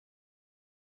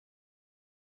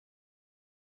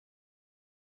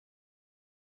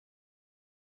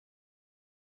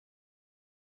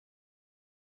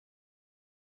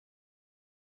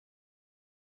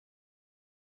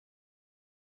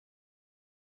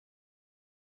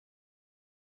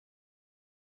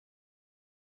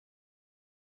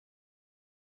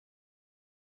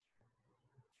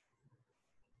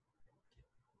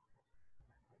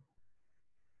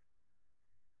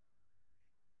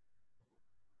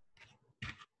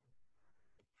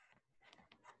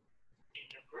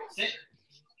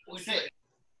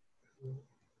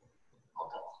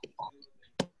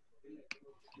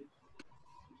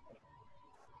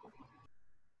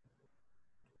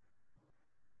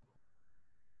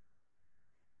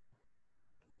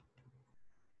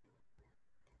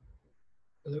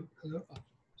Hello, hello. Oh,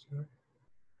 sorry.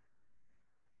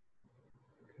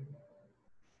 Okay.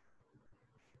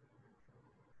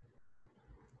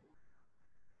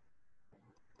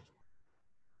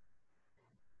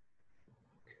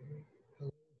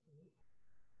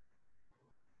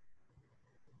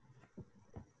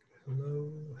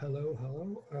 Hello, hello,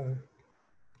 hello.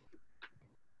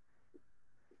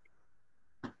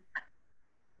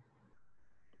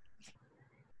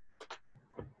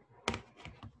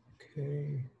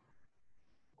 Okay.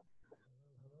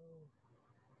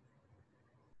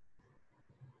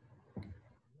 Right.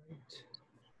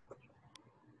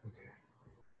 Okay.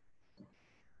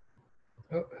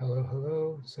 Oh, hello,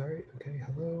 hello. Sorry. Okay,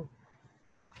 hello.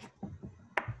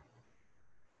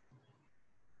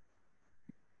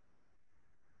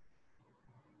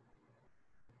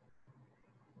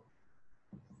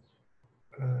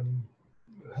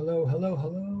 Hello, hello,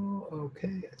 hello.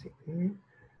 Okay, I think.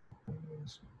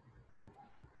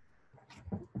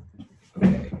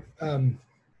 Okay.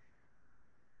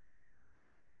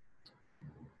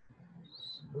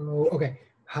 So, okay.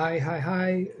 Hi, hi,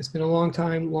 hi. It's been a long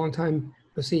time, long time.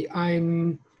 Let's see.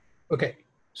 I'm okay.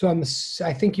 So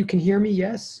I think you can hear me.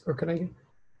 Yes, or can I?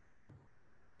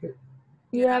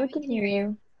 Yeah, we can hear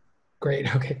you.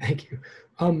 Great. Okay. Thank you.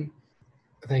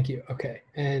 Thank you. Okay.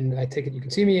 And I take it you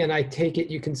can see me, and I take it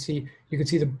you can see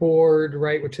the board,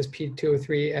 right, which is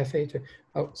P203 F8.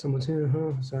 Oh, someone's here.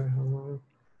 Sorry. Hello.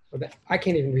 Oh, I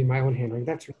can't even read my own handwriting.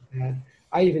 That's really bad.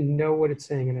 I even know what it's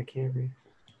saying, and I can't read.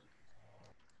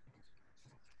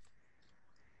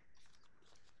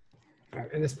 All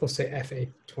right, and it's supposed to say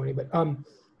F820, but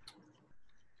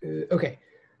okay.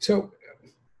 So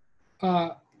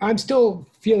I'm still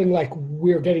feeling like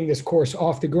we're getting this course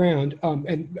off the ground,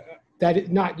 and that is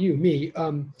not you, me.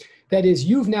 That is,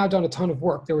 you've now done a ton of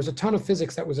work. There was a ton of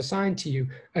physics that was assigned to you,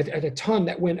 a ton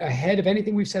that went ahead of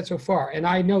anything we've said so far, and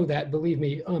I know that, believe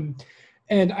me.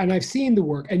 And I've seen the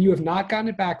work, and you have not gotten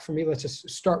it back from me. Let's just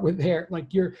start with there.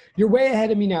 Like you're way ahead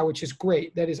of me now, which is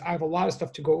great. That is, I have a lot of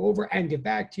stuff to go over and get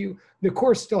back to you. The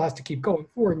course still has to keep going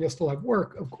forward, and you'll still have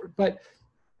work, of course, but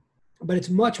it's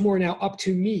much more now up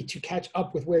to me to catch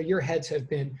up with where your heads have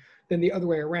been than the other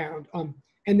way around.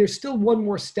 And there's still one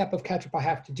more step of catch up I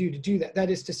have to do that. That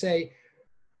is to say,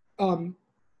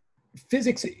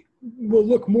 physics will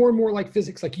look more and more like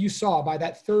physics, like you saw by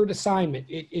that third assignment.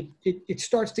 It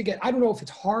starts to get, I don't know if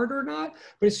it's hard or not,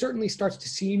 but it certainly starts to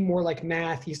seem more like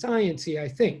mathy, sciencey, I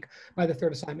think, by the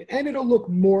third assignment. And it'll look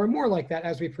more and more like that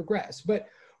as we progress. But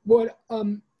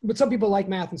some people like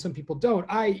math and some people don't.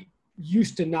 I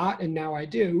used to not, and now I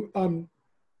do.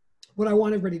 What I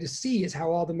want everybody to see is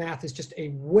how all the math is just a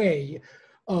way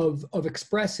of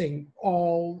expressing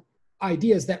all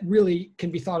ideas that really can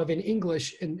be thought of in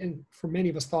English, and for many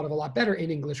of us thought of a lot better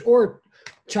in English or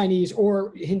Chinese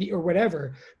or Hindi or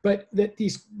whatever, but that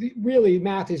really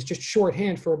math is just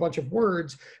shorthand for a bunch of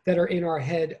words that are in our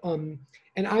head. And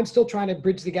I'm still trying to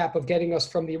bridge the gap of getting us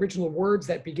from the original words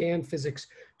that began physics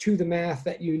to the math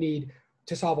that you need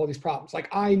to solve all these problems. Like,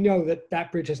 I know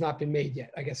that bridge has not been made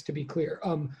yet, I guess, to be clear.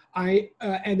 And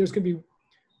there's going to be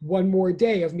one more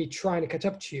day of me trying to catch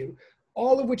up to you,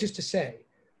 all of which is to say,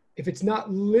 if it's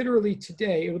not literally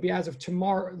today, it'll be as of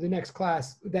tomorrow, the next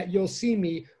class, that you'll see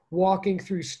me walking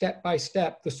through step by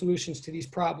step the solutions to these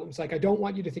problems. Like, I don't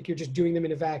want you to think you're just doing them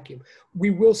in a vacuum.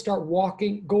 We will start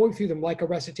going through them like a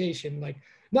recitation,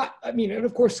 and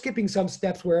of course, skipping some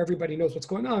steps where everybody knows what's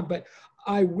going on, but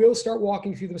I will start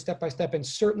walking through them step by step and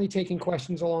certainly taking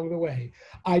questions along the way.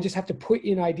 I just have to put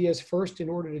in ideas first in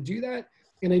order to do that.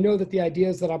 And I know that the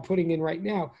ideas that I'm putting in right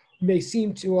now may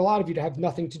seem to a lot of you to have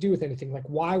nothing to do with anything. Like,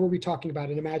 why were we talking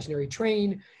about an imaginary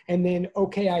train? And then,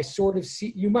 okay, I sort of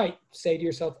see, you might say to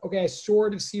yourself, okay, I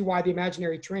sort of see why the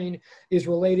imaginary train is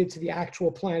related to the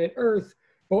actual planet Earth,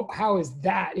 but how is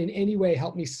that in any way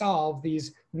help me solve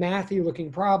these mathy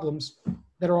looking problems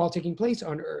that are all taking place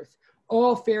on Earth?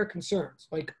 All fair concerns.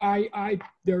 Like,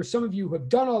 there are some of you who have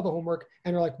done all the homework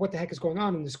and are like, what the heck is going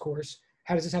on in this course?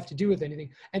 How does this have to do with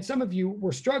anything? And some of you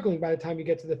were struggling by the time you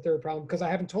get to the third problem because I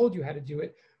haven't told you how to do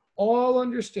it. All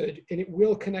understood, and it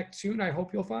will connect soon, I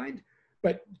hope you'll find.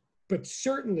 But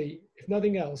certainly, if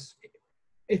nothing else,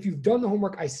 if you've done the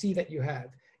homework, I see that you have.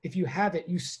 If you haven't,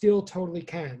 you still totally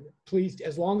can. Please,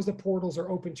 as long as the portals are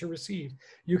open to receive,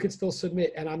 you can still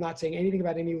submit. And I'm not saying anything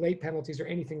about any late penalties or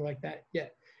anything like that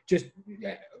yet. Just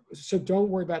So don't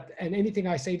worry about that. And anything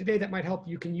I say today that might help,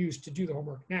 you can use to do the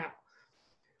homework. Now,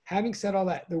 having said all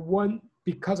that,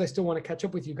 because I still want to catch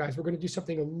up with you guys, we're going to do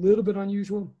something a little bit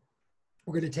unusual.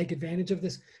 We're going to take advantage of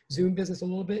this Zoom business a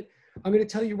little bit. I'm going to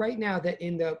tell you right now that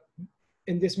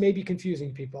and this may be confusing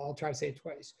to people, I'll try to say it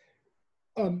twice.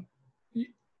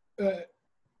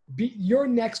 Your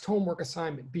next homework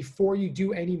assignment before you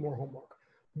do any more homework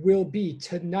will be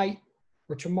tonight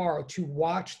or tomorrow to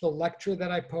watch the lecture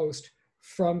that I post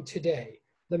from today.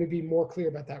 Let me be more clear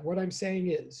about that. What I'm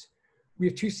saying is,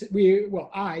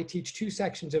 I teach 2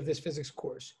 sections of this physics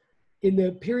course. In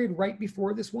the period right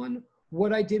before this one,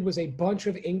 what I did was a bunch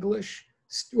of English,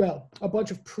 a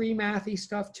bunch of pre-mathy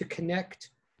stuff to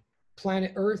connect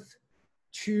planet Earth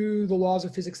to the laws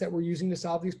of physics that we're using to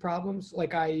solve these problems.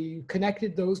 Like I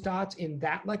connected those dots in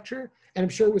that lecture, and I'm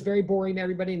sure it was very boring to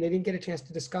everybody and they didn't get a chance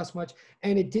to discuss much,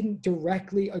 and it didn't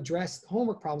directly address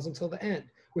homework problems until the end,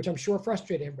 which I'm sure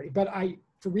frustrated everybody. But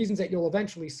for reasons that you'll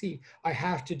eventually see, I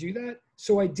have to do that.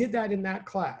 So I did that in that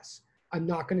class. I'm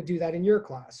not going to do that in your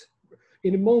class.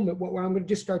 In a moment, what I'm going to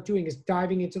just start doing is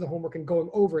diving into the homework and going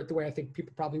over it the way I think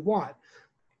people probably want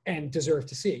and deserve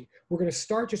to see. We're going to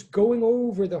start just going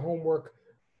over the homework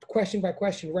question by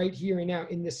question right here and now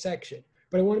in this section.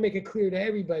 But I want to make it clear to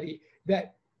everybody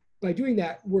that by doing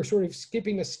that, we're sort of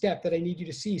skipping a step that I need you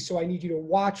to see. So I need you to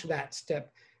watch that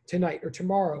step tonight or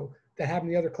tomorrow that happened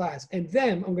in the other class. And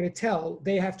then I'm going to tell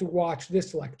they have to watch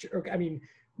this lecture. I mean,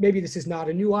 maybe this is not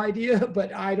a new idea,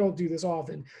 but I don't do this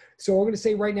often. So I'm going to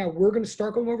say right now, we're going to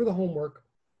start going over the homework,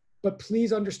 but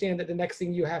please understand that the next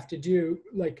thing you have to do,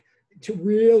 like to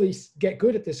really get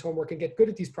good at this homework and get good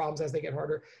at these problems as they get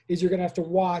harder, is you're going to have to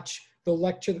watch the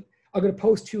lecture. I'm going to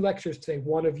post 2 lectures today,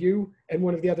 one of you and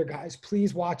one of the other guys.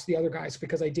 Please watch the other guys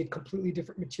because I did completely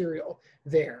different material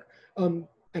there.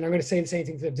 And I'm going to say the same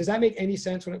thing to them. Does that make any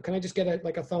sense? Can I just get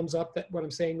a thumbs up that what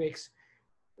I'm saying makes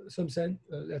some sense?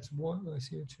 That's one. I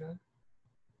see a chat.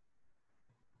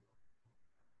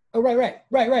 Oh, right.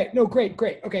 No, great.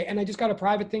 Okay, and I just got a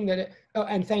private thing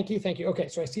and thank you. Okay,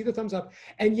 so I see the thumbs up.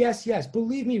 And yes,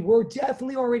 believe me, we're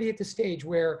definitely already at the stage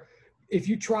where if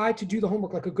you try to do the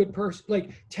homework like a good person,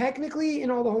 like technically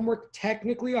in all the homework,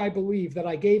 I believe that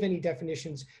I gave any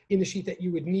definitions in the sheet that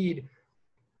you would need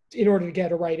in order to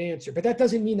get a right answer. But that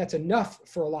doesn't mean that's enough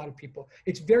for a lot of people.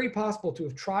 It's very possible to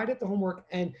have tried at the homework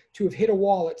and to have hit a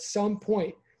wall at some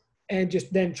point and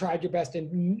just then tried your best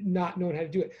and not knowing how to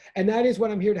do it. And that is what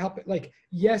I'm here to help. Like,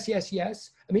 yes.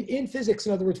 I mean, in physics,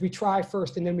 in other words, we try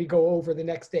first and then we go over the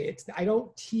next day. I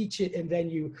don't teach it and then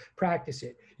you practice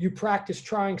it. You practice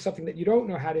trying something that you don't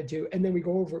know how to do, and then we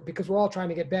go over it because we're all trying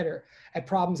to get better at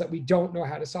problems that we don't know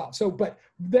how to solve. So, but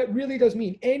that really does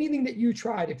mean anything that you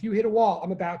tried, if you hit a wall,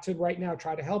 I'm about to right now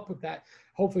try to help with that.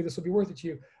 Hopefully this will be worth it to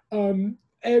you.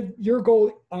 Your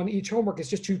goal on each homework is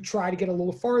just to try to get a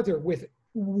little farther with it,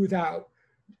 without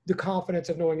the confidence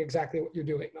of knowing exactly what you're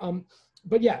doing.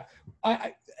 But yeah,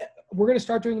 we're going to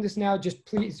start doing this now. Just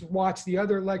please watch the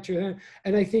other lecture.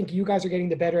 And I think you guys are getting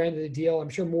the better end of the deal. I'm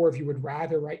sure more of you would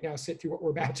rather right now sit through what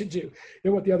we're about to do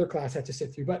than what the other class had to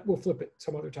sit through, but we'll flip it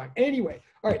some other time. Anyway,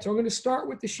 all right, so I'm going to start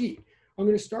with the sheet. I'm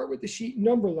going to start with the sheet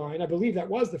number line. I believe that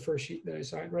was the first sheet that I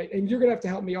signed, right? And you're going to have to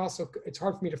help me also. It's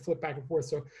hard for me to flip back and forth.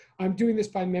 So I'm doing this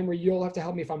by memory. You'll have to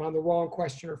help me if I'm on the wrong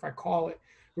question or if I call it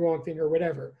the wrong thing or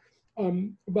whatever.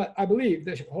 But I believe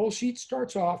the whole sheet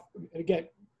starts off, and again,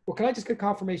 well, can I just get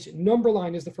confirmation? Number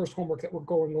line is the first homework that we're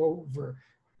going over.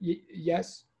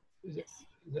 Yes? Is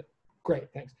it?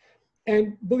 Great, thanks.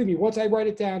 And believe me, once I write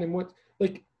it down and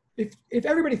if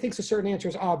everybody thinks a certain answer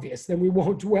is obvious, then we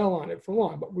won't dwell on it for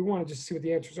long, but we want to just see what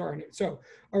the answers are. So,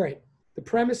 all right, the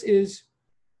premise is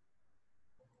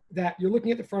that you're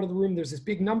looking at the front of the room. There's this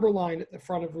big number line at the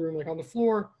front of the room, like on the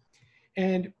floor,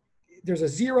 and there's a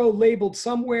 0 labeled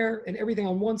somewhere, and everything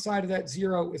on one side of that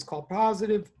 0 is called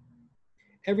positive.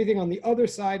 Everything on the other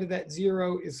side of that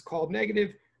 0 is called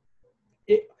negative.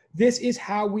 This is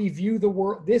how we view the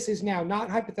world. This is now not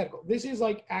hypothetical. This is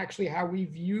like actually how we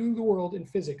view the world in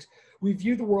physics. We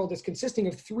view the world as consisting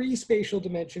of 3 spatial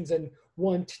dimensions and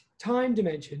 1 time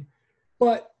dimension.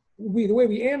 But the way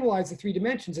we analyze the 3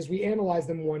 dimensions is we analyze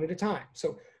them one at a time.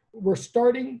 So we're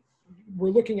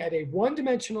looking at a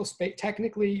one-dimensional space.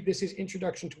 Technically, this is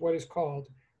introduction to what is called,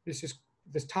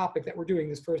 this topic that we're doing,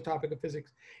 this first topic of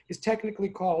physics, is technically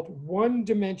called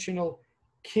one-dimensional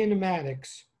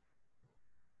kinematics,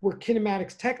 where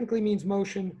kinematics technically means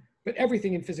motion, but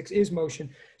everything in physics is motion.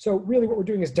 So really what we're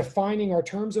doing is defining our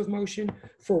terms of motion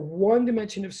for one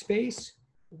dimension of space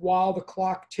while the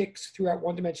clock ticks throughout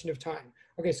one dimension of time.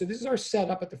 Okay, so this is our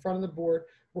setup at the front of the board.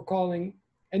 We're calling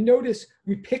And notice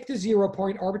we picked a 0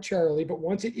 point arbitrarily, but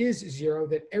once it is 0,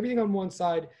 then everything on one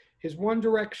side is one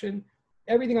direction,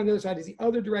 everything on the other side is the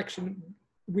other direction.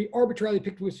 We arbitrarily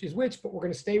picked which is which, but we're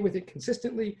going to stay with it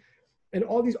consistently. And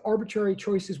all these arbitrary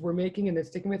choices we're making and then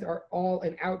sticking with are all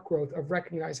an outgrowth of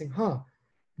recognizing,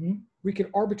 we can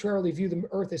arbitrarily view the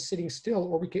Earth as sitting still,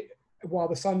 or we could, while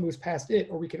the sun moves past it,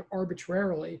 or we can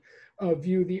arbitrarily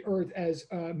view the Earth as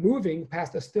moving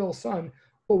past a still sun.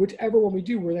 But whichever one we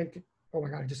do, we're then, oh my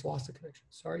God, I just lost the connection.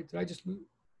 Sorry, did I just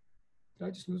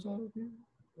lose all of you?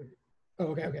 Oh,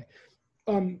 okay.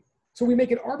 So we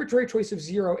make an arbitrary choice of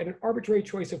 0 and an arbitrary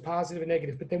choice of positive and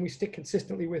negative, but then we stick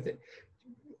consistently with it.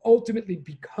 Ultimately,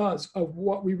 because of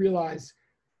what we realize,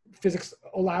 physics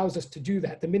allows us to do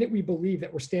that. The minute we believe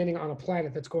that we're standing on a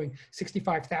planet that's going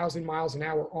 65,000 miles an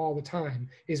hour all the time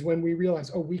is when we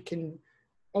realize, oh,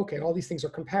 okay, all these things are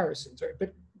comparisons, right?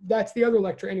 But that's the other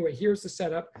lecture anyway. Here's the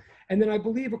setup. And then I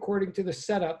believe, according to the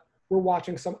setup, we're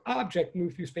watching some object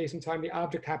move through space and time. The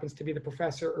object happens to be the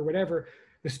professor or whatever,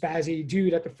 the spazzy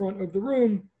dude at the front of the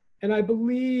room. And I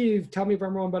believe, tell me if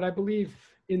I'm wrong, but I believe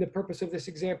in the purpose of this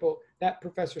example, that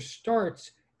professor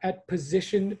starts at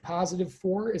position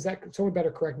 +4. Is that, someone better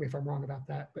correct me if I'm wrong about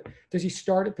that, but does he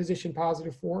start at position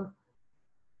 +4?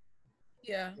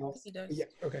 Yeah, he does. Yeah,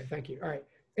 okay, thank you. All right.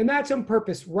 And that's on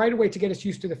purpose right away to get us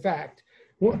used to the fact,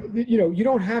 well, you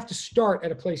don't have to start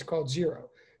at a place called 0.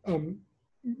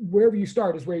 Wherever you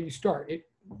start is where you start.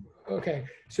 Okay,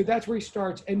 so that's where he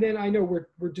starts. And then I know we're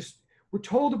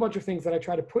told a bunch of things that I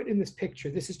try to put in this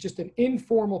picture. This is just an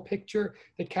informal picture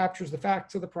that captures the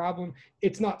facts of the problem.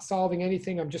 It's not solving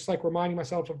anything. I'm just like reminding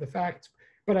myself of the facts.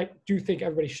 But I do think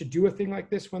everybody should do a thing like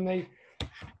this when they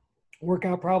work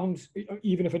out problems,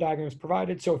 even if a diagram is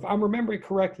provided. So if I'm remembering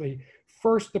correctly,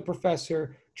 first the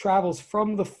professor travels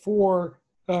from the 4,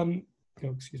 sorry,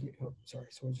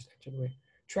 someone just entered away.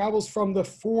 Travels from the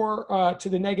 4 to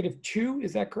the -2,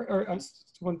 is that correct? Or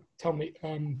someone tell me.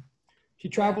 He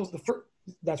travels the first,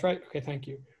 that's right. Okay, thank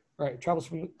you. All right, travels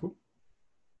from the,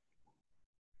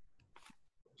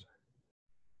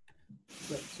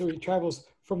 right, so he travels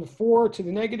from the 4 to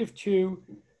the -2,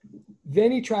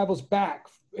 then he travels back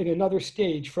in another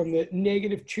stage from the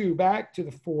 -2 back to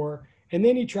the 4, and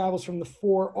then he travels from the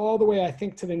 4 all the way, I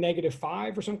think, to the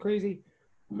 -5 or something crazy.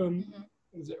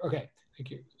 Okay,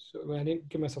 thank you. So I didn't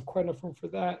give myself quite enough room for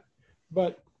that,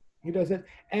 but he does it.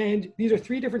 And these are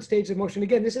 3 different stages of motion.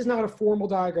 Again, this is not a formal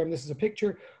diagram. This is a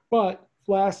picture. But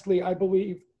lastly, I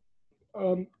believe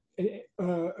that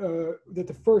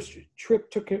the first trip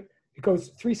took it goes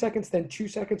 3 seconds, then 2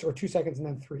 seconds, or 2 seconds and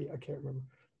then 3. I can't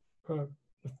remember.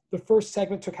 The first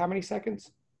segment took how many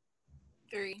seconds?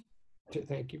 3.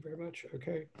 Thank you very much.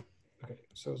 Okay. Okay.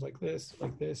 So it's like this,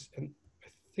 and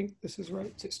I think this is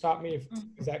right. So stop me if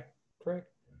is that correct?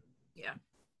 Yeah.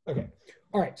 Okay.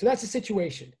 All right. So that's the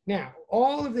situation. Now,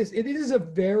 all of this, it is a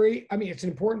very, I mean, it's an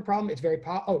important problem. It's very,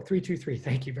 3, 2, 3.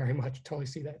 Thank you very much. Totally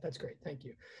see that. That's great. Thank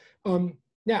you.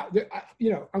 Now,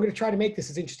 I'm going to try to make this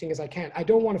as interesting as I can. I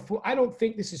don't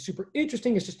think this is super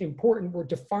interesting. It's just important. We're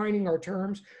defining our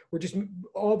terms.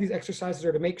 All these exercises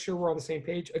are to make sure we're on the same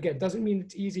page. Again, doesn't mean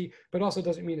it's easy, but also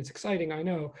doesn't mean it's exciting. I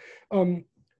know. All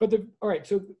right.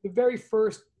 So the very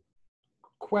first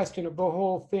question of the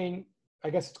whole thing, I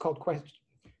guess it's called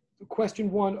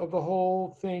question 1 of the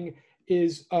whole thing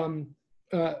is, you'll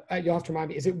have to remind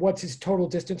me, is it what's his total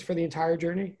distance for the entire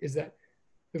journey? Is that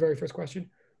the very first question?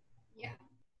 Yeah.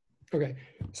 Okay,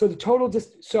 so the total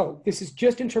distance, so this is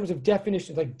just in terms of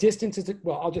definitions, like distance is,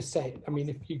 well, I'll just say it. I mean,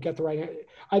 if you get the right,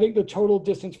 I think the total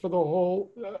distance for the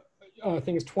whole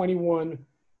thing is 21,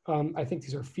 I think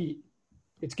these are feet.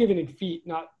 It's given in feet,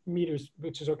 not meters,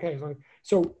 which is okay.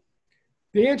 So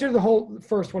the answer to the whole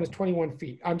first one is 21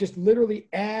 feet. I'm just literally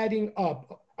adding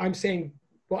up. I'm saying,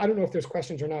 well, I don't know if there's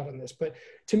questions or not on this, but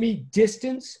to me,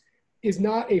 distance is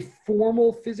not a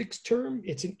formal physics term.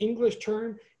 It's an English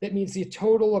term that means the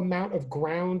total amount of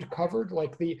ground covered,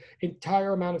 like the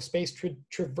entire amount of space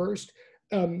traversed,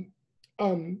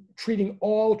 treating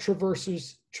all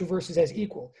traverses as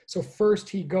equal. So first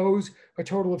he goes a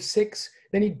total of 6,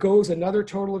 then he goes another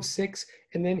total of 6,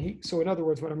 and then so in other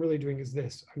words, what I'm really doing is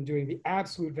this. I'm doing the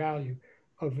absolute value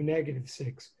of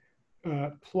 -6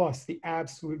 plus the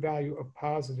absolute value of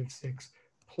 +6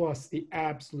 plus the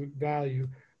absolute value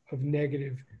of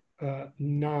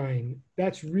 -9.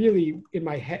 That's really in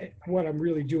my head what I'm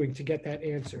really doing to get that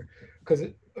answer, because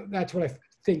that's what I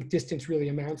think distance really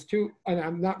amounts to. And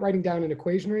I'm not writing down an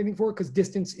equation or anything for it, because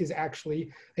distance is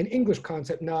actually an English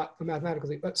concept, not a mathematical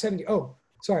thing. But 70, oh,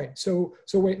 sorry. So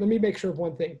wait, let me make sure of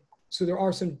one thing. So there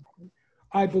are some,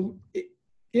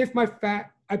 if my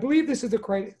fact, I believe this is the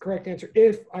correct answer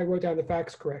if I wrote down the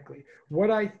facts correctly. What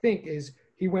I think is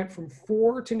he went from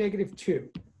 4 to -2.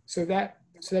 So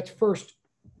that's first.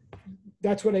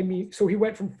 That's what I mean. So he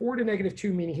went from 4 to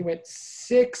 -2, meaning he went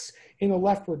 6 in the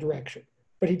leftward direction,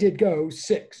 but he did go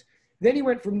 6. Then he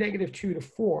went from -2 to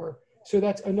 4. So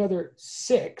that's another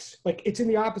 6. Like it's in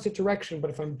the opposite direction, but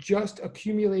if I'm just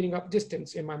accumulating up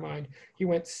distance in my mind, he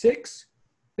went 6,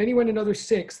 then he went another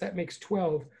 6, that makes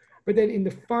 12. But then in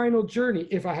the final journey,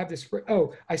 if I have this, oh,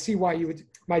 I see why you would,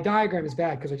 my diagram is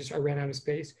bad because I ran out of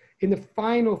space. In the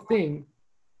final thing,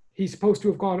 he's supposed to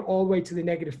have gone all the way to the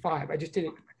 -5. I just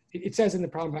didn't, it says in the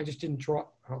problem, I just didn't draw,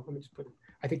 oh, let me just put it,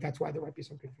 I think that's why there might be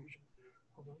some confusion.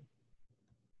 Hold on.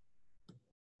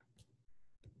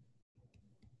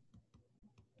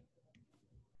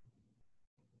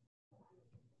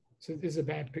 So this is a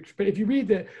bad picture. But if you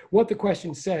read what the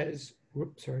question says,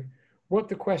 what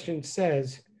the question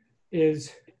says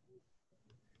is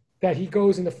that he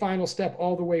goes in the final step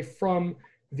all the way from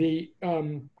the,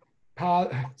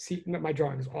 see, my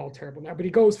drawing is all terrible now, but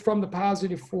he goes from the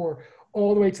 +4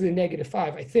 all the way to the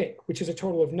 -5, I think, which is a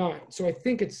total of 9. So I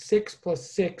think it's 6 +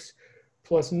 6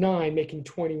 + 9, making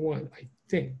 21, I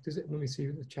think. Does it, let me see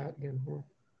the chat again.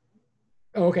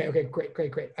 Oh, okay,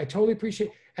 great. I totally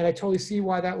appreciate, and I totally see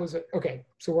why that was, okay,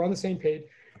 so we're on the same page.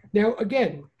 Now,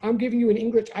 again, I'm giving you an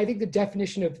English, I think the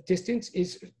definition of distance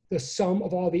is the sum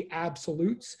of all the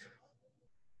absolutes.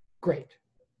 Great.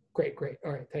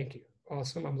 All right, thank you.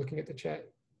 Awesome, I'm looking at the chat.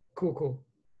 Cool.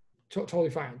 Totally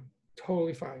fine.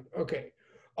 Okay.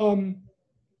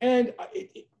 And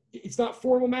it's not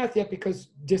formal math yet because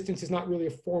distance is not really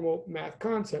a formal math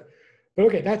concept. But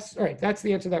okay, that's all right. That's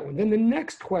the answer to that one. Then the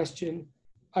next question,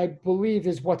 I believe,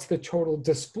 is what's the total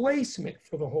displacement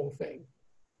for the whole thing,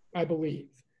 I believe.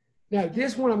 Now,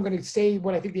 this one, I'm going to say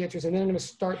what I think the answer is, and then I'm going to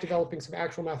start developing some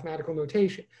actual mathematical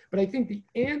notation. But I think the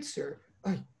answer,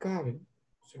 oh, God,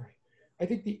 sorry. I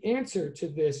think the answer to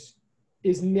this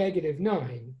is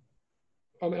 -9.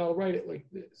 And I'll write it like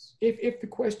this. If the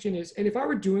question is, and if I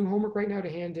were doing homework right now to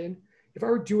hand in,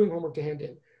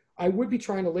 I would be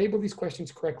trying to label these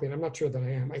questions correctly, and I'm not sure that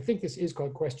I am. I think this is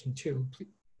called question 2.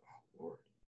 Oh,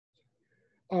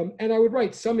 Lord. And I would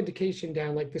write some indication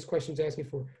down, like this question's asking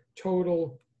for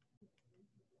total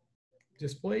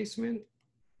displacement.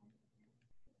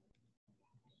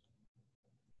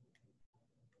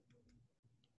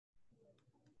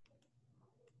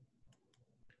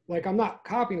 Like I'm not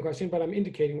copying the question, but I'm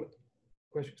indicating what the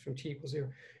question is from t =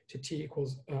 0 to t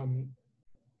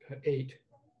 = 8.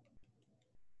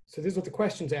 So this is what the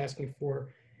question's asking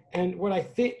for. And what I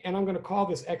think, and I'm going to call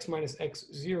this x -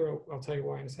 x0, I'll tell you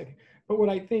why in a second. But what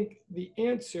I think the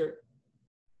answer,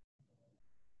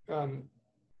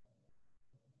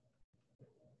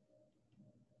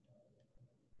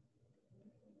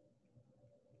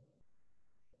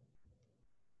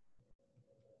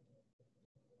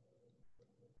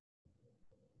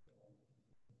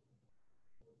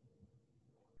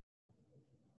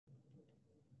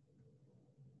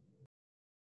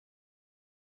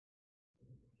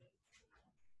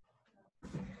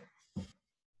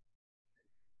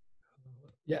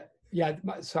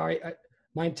 sorry,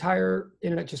 my entire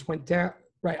internet just went down.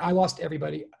 Right, I lost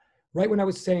everybody. Right when I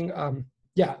was saying,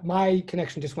 yeah, my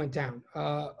connection just went down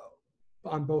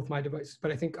on both my devices,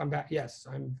 but I think I'm back. Yes,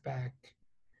 I'm back.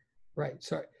 Right,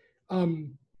 sorry.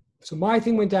 So my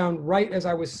thing went down right as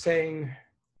I was saying.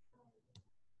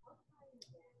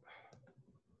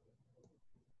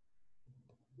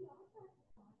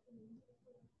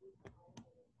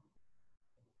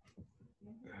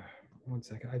 One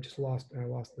second, I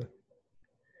lost the.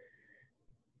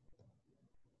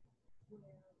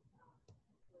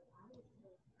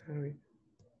 How do we?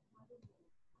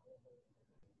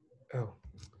 Oh,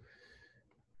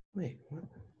 wait, what?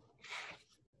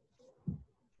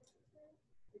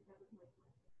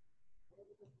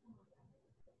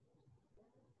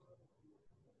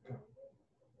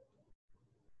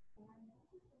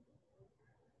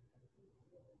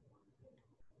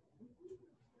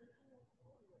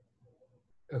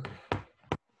 Okay.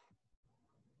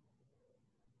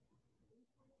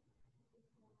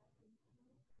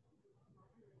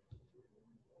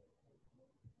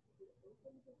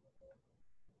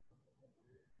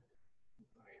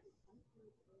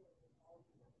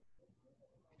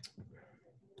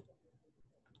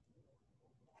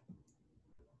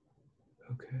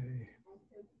 Okay.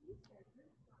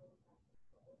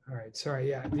 All right, sorry,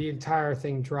 yeah, the entire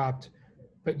thing dropped,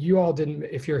 but you all didn't,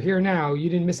 if you're here now, you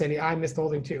didn't miss any, I missed the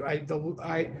whole thing too.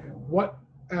 What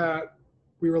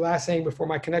we were last saying before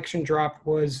my connection dropped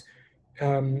was,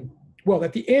 well,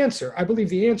 that the answer, I believe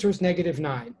the answer is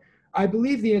 -9. I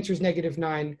believe the answer is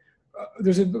 -9.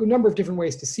 There's a number of different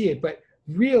ways to see it, but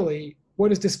really, what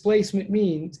does displacement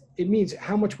mean? It means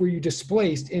how much were you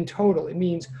displaced in total. It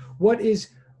means what is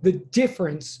the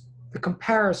difference, the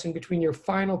comparison between your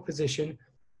final position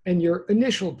and your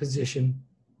initial position.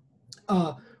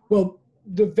 Well,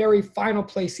 the very final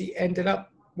place he ended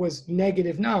up was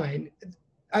 -9.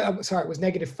 Sorry, it was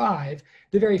 -5.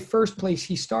 The very first place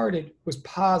he started was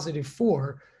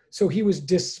 +4. So he was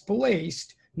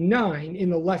displaced 9 in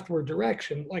the leftward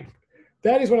direction. Like,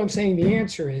 that is what I'm saying the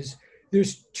answer is.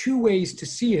 There's two ways to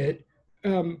see it.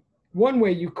 One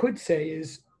way you could say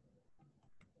is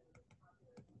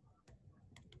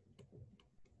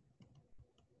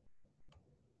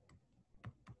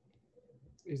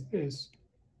this.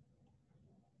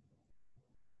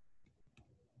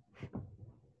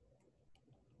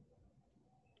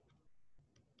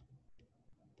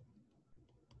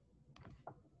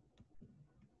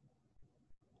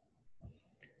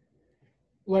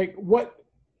 Like what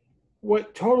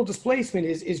total displacement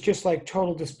is just like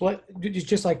total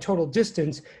total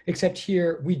distance, except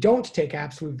here we don't take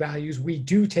absolute values. We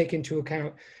do take into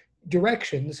account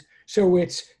directions. So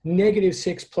it's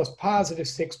 -6 plus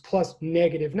 +6 plus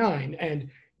 -9. And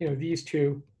these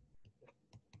two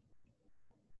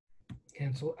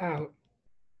cancel out.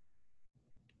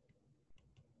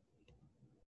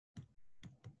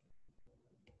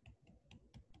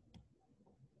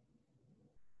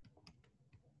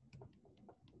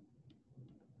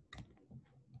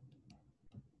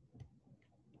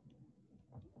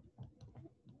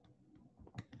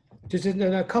 Just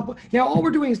a couple. Now, all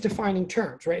we're doing is defining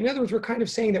terms, right? In other words, we're kind of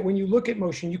saying that when you look at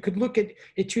motion, you could look at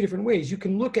it two different ways. You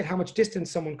can look at how much distance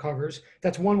someone covers.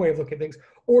 That's one way of looking at things.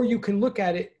 Or you can look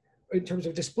at it in terms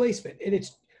of displacement. And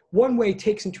it's one way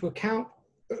takes into account,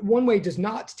 one way does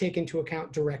not take into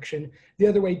account direction. The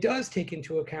other way does take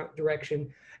into account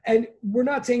direction. And we're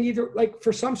not saying either, like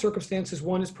for some circumstances,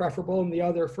 one is preferable and the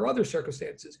other for other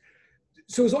circumstances.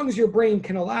 So as long as your brain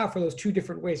can allow for those two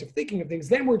different ways of thinking of things,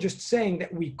 then we're just saying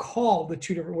that we call the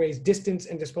two different ways distance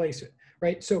and displacement,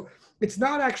 right? So it's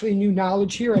not actually new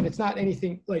knowledge here, and it's not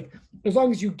anything like, as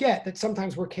long as you get that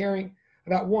sometimes we're caring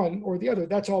about one or the other,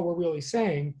 that's all we're really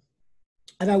saying.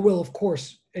 And I will, of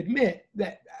course, admit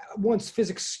that once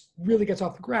physics really gets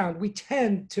off the ground, we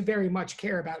tend to very much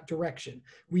care about direction.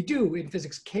 We do in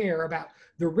physics care about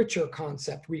the richer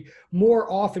concept. We more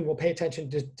often will pay attention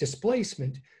to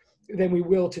displacement than we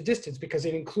will to distance, because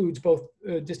it includes both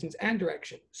distance and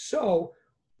direction. So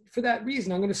for that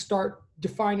reason, I'm going to start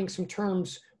defining some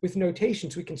terms with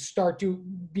notation so we can start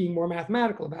being more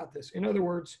mathematical about this. In other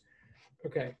words,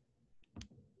 okay.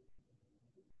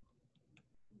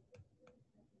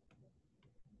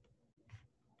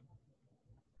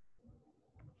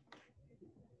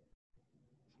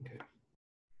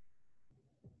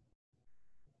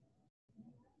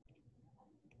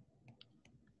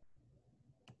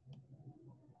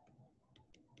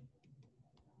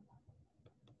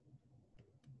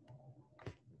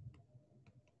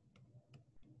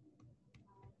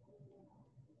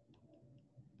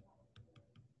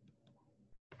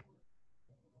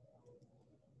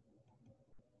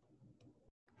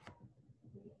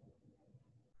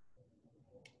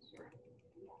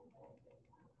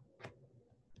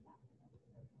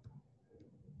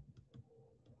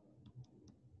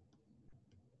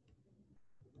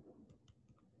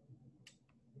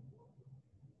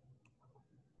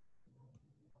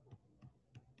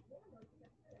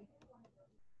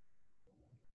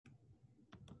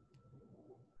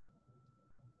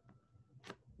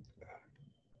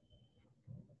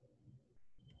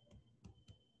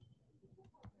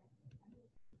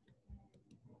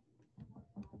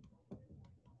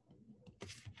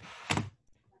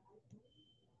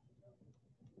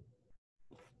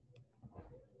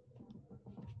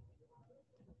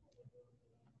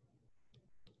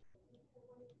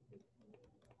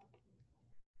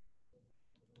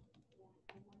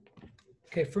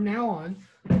 Okay, from now on,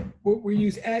 we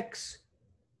use X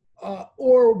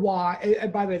or Y.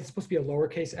 And by the way, it's supposed to be a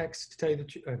lowercase x, to tell you the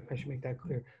truth. I should make that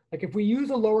clear. Like if we use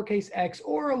a lowercase x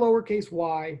or a lowercase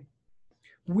y,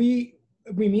 we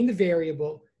mean the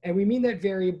variable, and we mean that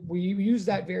variable, we use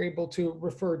that variable to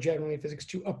refer generally in physics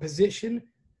to a position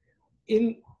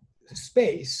in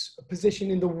space, a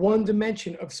position in the one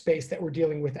dimension of space that we're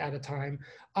dealing with at a time,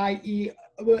 i.e.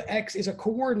 X is a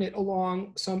coordinate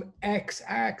along some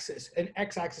x-axis. An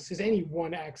x-axis is any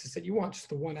one axis that you want, just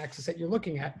the one axis that you're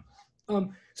looking at.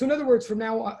 So in other words, from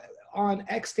now on,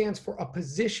 X stands for a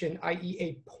position, i.e.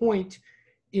 a point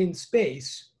in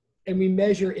space, and we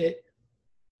measure it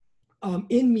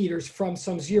in meters from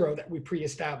some zero that we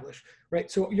pre-established, right?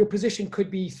 So your position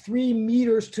could be 3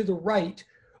 meters to the right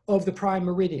of the prime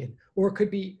meridian, or it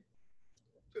could be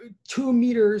 2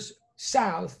 meters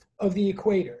south of the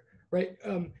equator, right?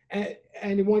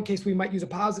 And in one case, we might use a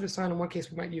positive sign. In one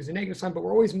case, we might use a negative sign, but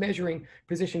we're always measuring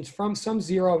positions from some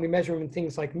zero, and we measure them in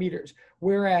things like meters.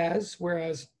 Whereas,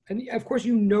 and of course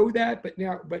you know that, but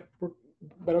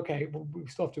okay, we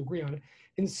still have to agree on it.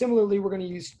 And similarly, we're going to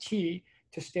use T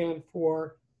to stand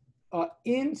for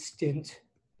instant,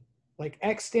 like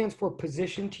X stands for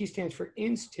position, T stands for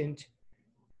instant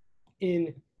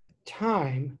in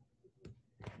time.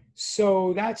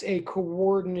 So that's a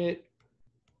coordinate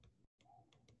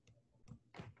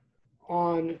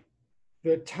on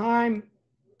the time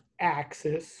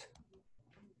axis,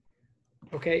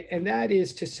 okay? And that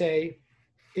is to say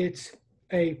it's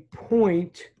a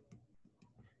point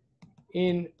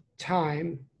in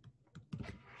time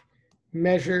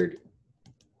measured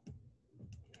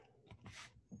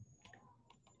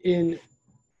in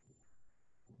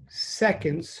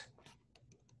seconds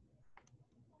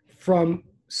from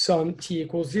some t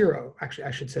equals 0. Actually,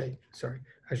 I should say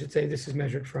this is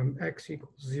measured from x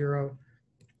equals 0,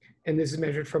 and this is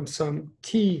measured from some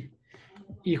t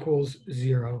equals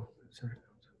 0. Sorry.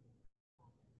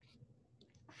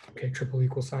 Okay, triple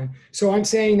equal sign. So I'm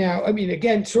saying now, I mean,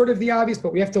 again, sort of the obvious,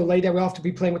 but we have to lay down, we have to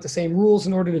be playing with the same rules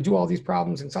in order to do all these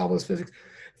problems and solve this physics.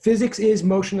 Physics is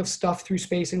motion of stuff through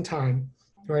space and time,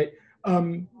 right?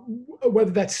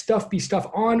 Whether that stuff be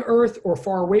stuff on Earth or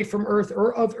far away from Earth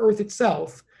or of Earth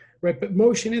itself, right? But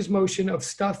motion is motion of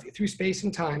stuff through space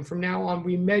and time. From now on,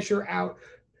 we measure out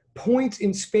points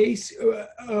in space,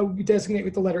 we designate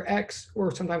with the letter X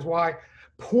or sometimes Y.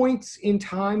 Points in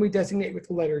time, we designate with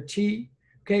the letter T.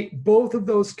 Okay, both of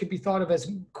those could be thought of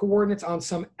as coordinates on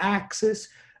some axis,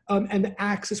 and the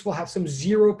axis will have some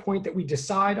 0 point that we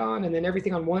decide on, and then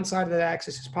everything on one side of that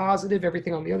axis is positive,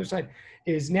 everything on the other side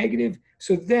is negative.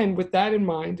 So then with that in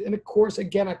mind, and of course,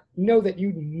 again, I know that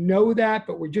you know that,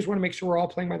 but we just want to make sure we're all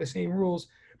playing by the same rules.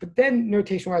 But then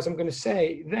notation-wise, I'm going to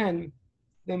say, then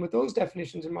with those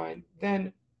definitions in mind,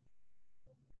 then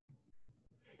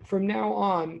from now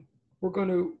on, we're going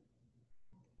to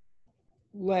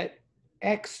let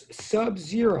x sub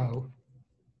 0,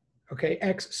 okay,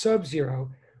 x sub 0,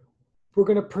 we're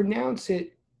going to pronounce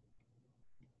it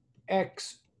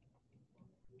x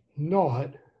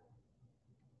naught.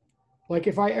 Like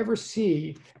if I ever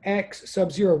see x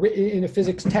sub 0 written in a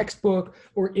physics textbook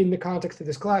or in the context of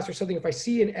this class or something, if I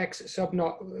see an x sub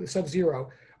 0,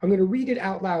 I'm going to read it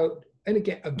out loud. And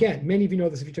again, many of you know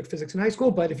this if you took physics in high school,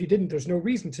 but if you didn't, there's no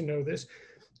reason to know this.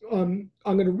 I'm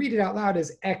going to read it out loud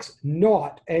as x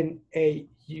naught, N-A-U-G-H-T.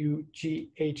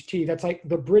 That's like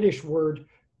the British word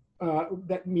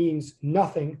that means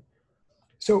nothing.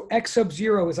 So x sub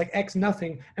 0 is like x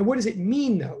nothing. And what does it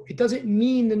mean though? It doesn't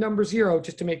mean the number 0,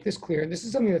 just to make this clear. And this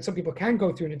is something that some people can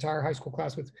go through an entire high school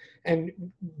class with and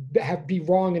be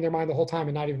wrong in their mind the whole time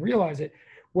and not even realize it.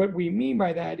 What we mean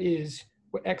by that is,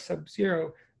 what x sub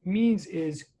 0 means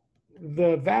is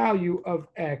the value of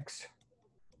x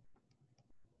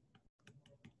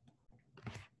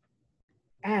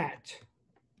at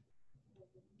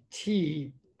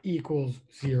t equals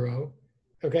 0,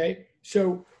 okay?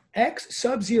 So x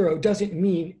sub 0 doesn't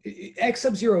mean, x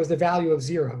sub 0 is the value of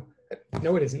 0.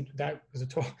 No, it isn't. That was a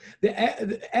total. The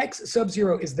x sub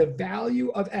 0 is the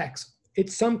value of x.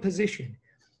 It's some position.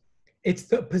 It's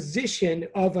the position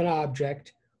of an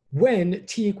object when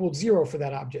t equals 0 for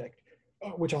that object,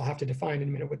 which I'll have to define in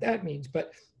a minute what that means.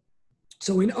 But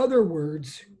so in other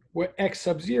words, what x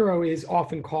sub 0 is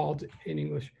often called in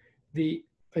English the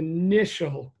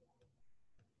initial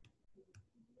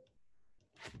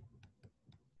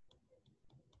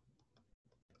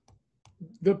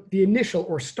the initial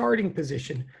or starting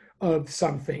position of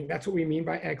something. That's what we mean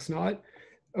by x naught.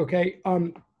 Okay.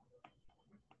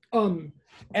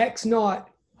 X naught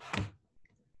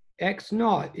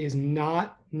is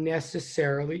not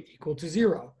necessarily equal to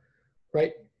 0,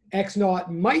 right? X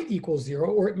naught might equal 0,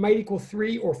 or it might equal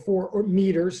 3 or 4 or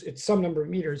meters. It's some number of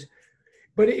meters,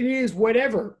 but it is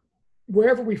wherever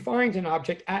we find an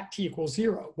object at t equals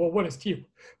 0. Well, what does t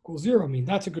equals 0 mean?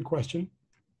 That's a good question.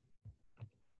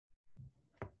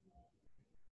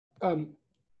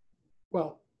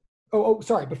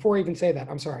 Sorry, before I even say that,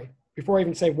 I'm sorry. Before I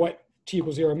even say what t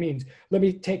equals 0 means, let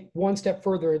me take one step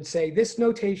further and say this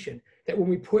notation, that when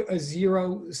we put a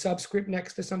 0 subscript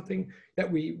next to something,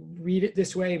 that we read it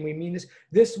this way and we mean this,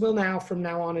 this will now, from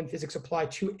now on in physics, apply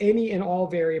to any and all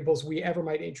variables we ever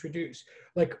might introduce.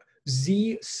 Like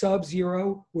z sub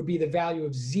 0 would be the value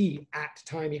of z at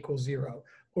time equals 0.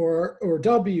 or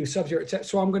W sub zero.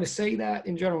 So I'm going to say that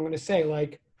in general. I'm going to say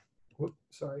like,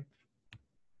 sorry,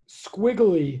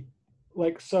 squiggly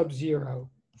like sub zero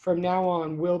from now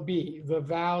on will be the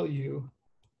value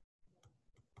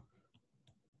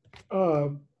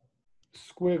of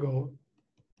squiggle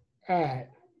at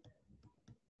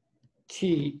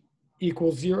t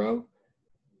equals 0.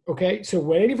 Okay,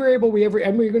 so any variable we ever,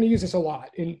 and we're going to use this a lot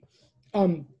in,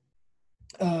 we're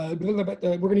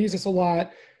going to use this a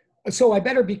lot. So I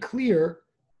better be clear.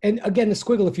 And again, the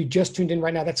squiggle, if you just tuned in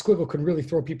right now, that squiggle can really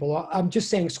throw people off. I'm just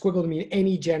saying squiggle to mean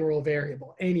any general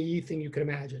variable, anything you can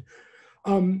imagine.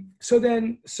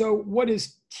 So what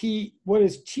is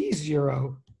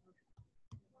T0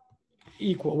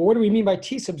 equal? Well, what do we mean by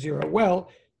T sub 0? Well,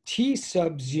 T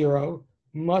sub 0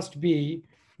 must be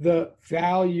the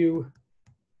value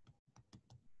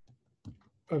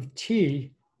of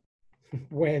T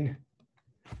when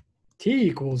T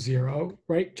equals 0,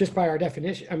 right? Just by our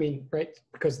definition, I mean, right?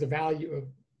 Because the value of,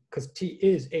 because T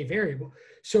is a variable.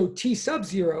 So T sub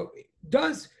 0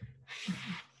 does,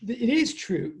 it is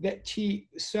true that T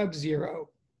sub 0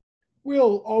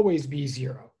 will always be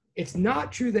 0. It's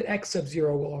not true that X sub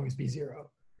 0 will always be 0.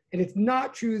 And it's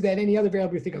not true that any other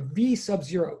variable you think of, V sub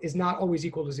 0, is not always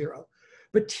equal to 0.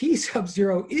 But T sub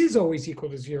 0 is always equal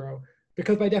to 0,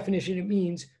 because by definition, it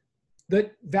means the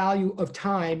value of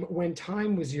time when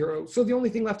time was 0. So the only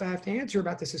thing left I have to answer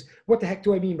about this is, what the heck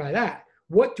do I mean by that?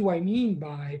 What do I mean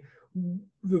by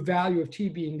the value of T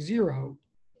being 0?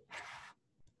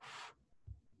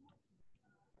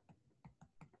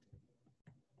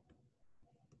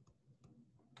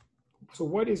 So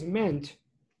what is meant,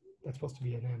 that's supposed to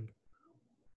be an M.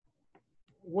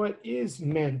 What is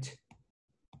meant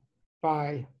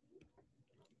by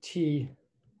T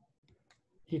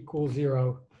equals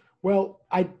 0? Well,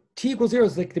 T equals 0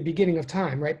 is like the beginning of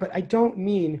time, right? But I don't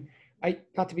mean,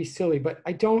 not to be silly, but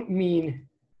I don't mean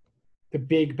the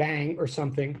Big Bang or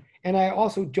something. And I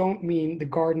also don't mean the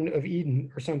Garden of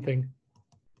Eden or something.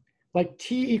 Like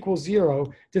T equals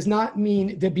 0 does not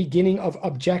mean the beginning of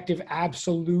objective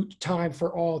absolute time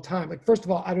for all time. Like, first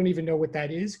of all, I don't even know what that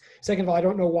is. Second of all, I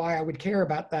don't know why I would care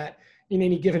about that in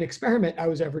any given experiment I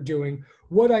was ever doing.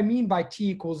 What I mean by T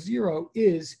equals 0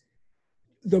 is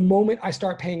the moment I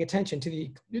start paying attention to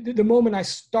the moment I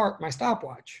start my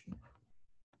stopwatch.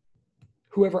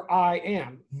 Whoever I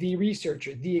am, the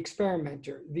researcher, the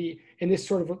experimenter, and this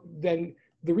sort of, then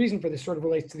the reason for this sort of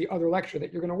relates to the other lecture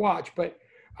that you're going to watch, but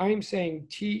I'm saying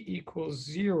T equals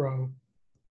 0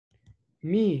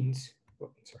 means,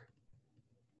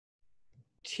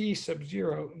 T sub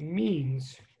 0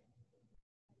 means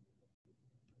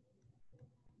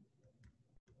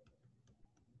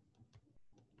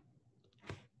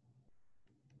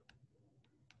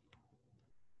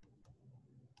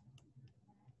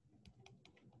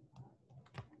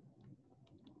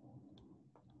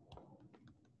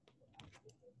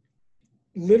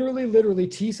literally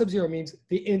T sub 0 means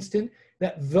the instant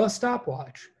that the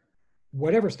stopwatch,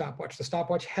 whatever stopwatch, the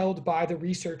stopwatch held by the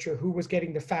researcher who was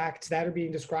getting the facts that are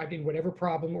being described in whatever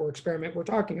problem or experiment we're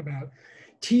talking about,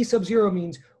 T sub 0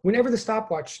 means whenever the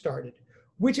stopwatch started,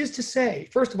 which is to say,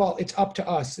 first of all, it's up to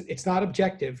us. It's not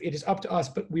objective. It is up to us,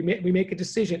 but we make a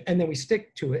decision and then we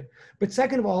stick to it. But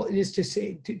second of all, it is to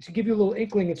say, to give you a little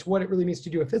inkling, it's what it really means to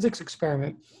do a physics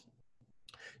experiment.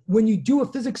 When you do a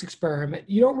physics experiment,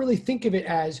 you don't really think of it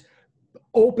as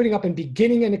opening up and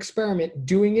beginning an experiment,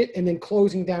 doing it, and then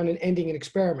closing down and ending an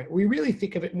experiment. We really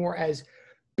think of it more as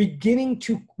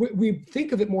we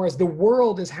think of it more as the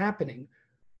world is happening.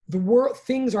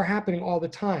 Things are happening all the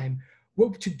time.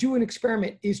 To do an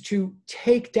experiment is to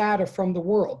take data from the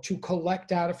world, to collect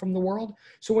data from the world.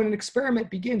 So when an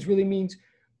experiment begins really means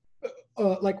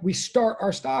like we start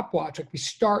our stopwatch, like we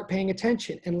start paying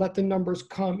attention and let the numbers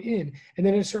come in. And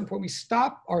then at a certain point, we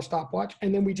stop our stopwatch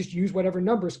and then we just use whatever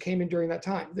numbers came in during that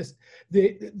time.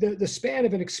 The span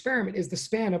of an experiment is the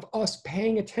span of us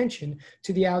paying attention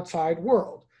to the outside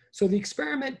world. So the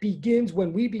experiment begins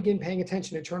when we begin paying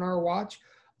attention and turn our watch.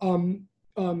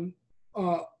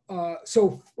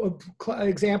 So an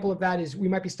example of that is we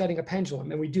might be studying a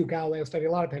pendulum, and we do. Galileo studied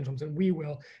a lot of pendulums, and we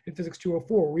will in Physics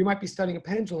 204. We might be studying a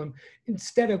pendulum.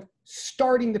 Instead of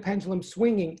starting the pendulum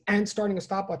swinging and starting a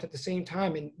stopwatch at the same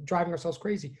time and driving ourselves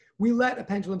crazy, we let a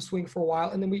pendulum swing for a while,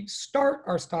 and then we start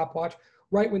our stopwatch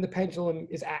right when the pendulum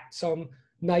is at some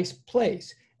nice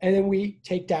place. And then we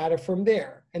take data from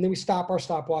there, and then we stop our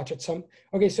stopwatch at some,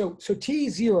 okay, so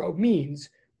T0 means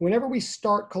whenever we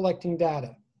start collecting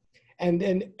data, and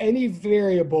then any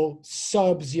variable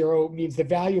sub 0 means the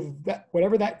value of that,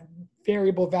 whatever that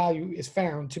variable value is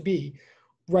found to be,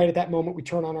 right at that moment we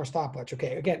turn on our stopwatch.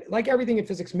 Okay, again, like everything in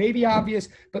physics, maybe obvious,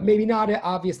 but maybe not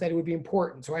obvious that it would be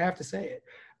important. So I have to say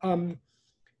it.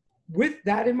 With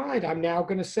that in mind, I'm now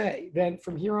going to say then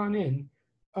from here on in,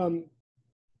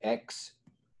 X,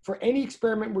 for any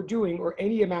experiment we're doing or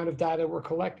any amount of data we're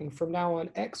collecting, from now on,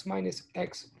 X minus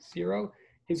X0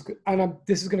 is good. And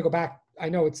this is going to go back. I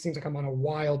know it seems like I'm on a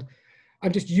wild,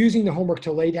 I'm just using the homework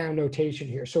to lay down notation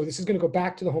here. So this is going to go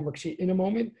back to the homework sheet in a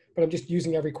moment, but I'm just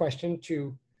using every question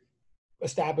to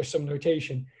establish some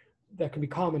notation that can be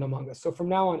common among us. So from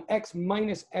now on, X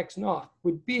minus X naught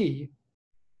would be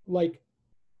like,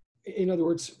 in other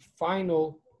words,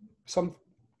 final, some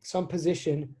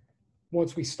position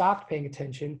once we stopped paying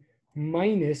attention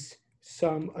minus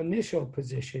some initial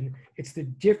position. It's the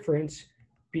difference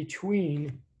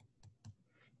between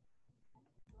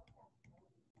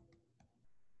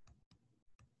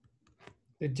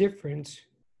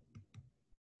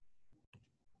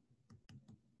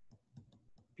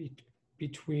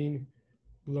between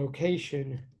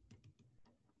location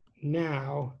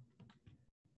now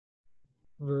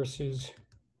versus,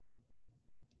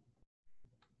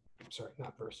 sorry,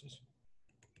 not versus.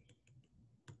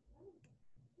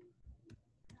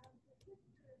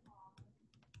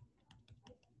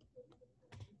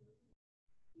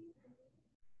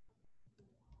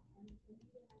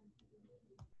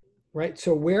 Right,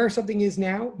 so where something is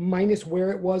now minus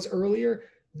where it was earlier,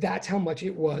 that's how much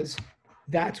it was.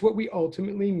 That's what we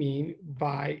ultimately mean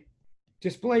by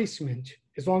displacement,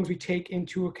 as long as we take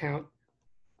into account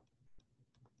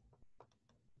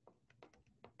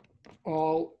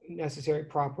all necessary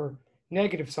proper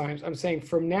negative signs. I'm saying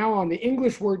from now on, the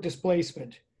English word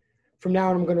displacement, from now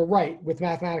on I'm going to write with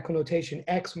mathematical notation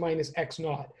X minus X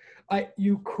naught.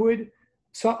 You could,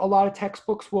 so a lot of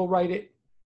textbooks will write it,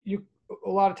 a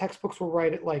lot of textbooks will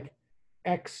write it like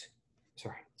we'll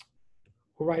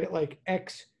write it like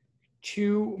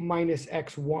X2 minus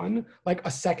X1, like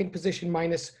a second position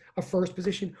minus a first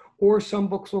position, or some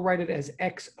books will write it as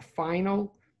X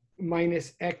final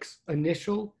minus X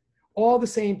initial, all the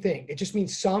same thing. It just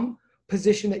means some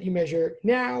position that you measure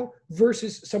now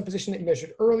versus some position that you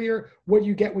measured earlier. What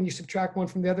you get when you subtract one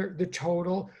from the other, the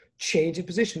total change in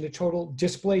position, the total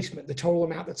displacement, the total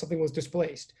amount that something was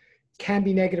displaced. Can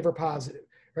be negative or positive,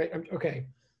 right? Okay,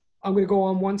 I'm going to go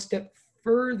on one step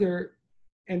further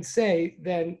and say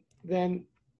then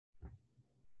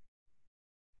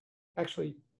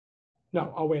actually,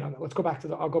 no, I'll wait on that. Let's go back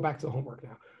to I'll go back to the homework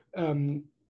now.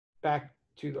 Back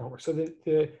to the homework. So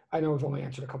I know we've only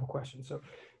answered a couple questions. So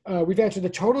we've answered the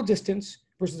total distance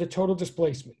versus the total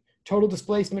displacement. Total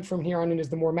displacement from here on in is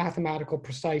the more mathematical,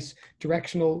 precise,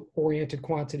 directional oriented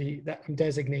quantity that I'm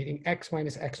designating X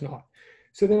minus X naught.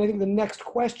 So then I think the next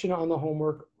question on the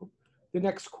homework,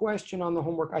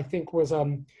 I think was,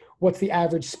 what's the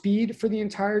average speed for the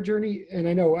entire journey? And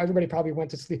I know everybody probably went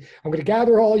to sleep. I'm going to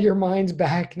gather all your minds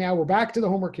back now. We're back to the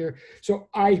homework here. So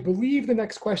I believe the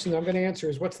next question that I'm going to answer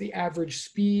is what's the average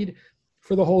speed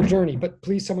for the whole journey? But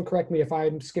please someone correct me if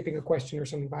I'm skipping a question or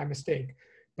something by mistake.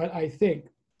 But I think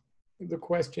the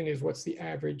question is what's the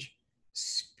average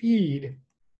speed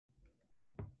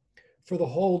for the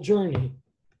whole journey?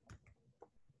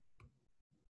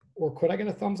 Or could I get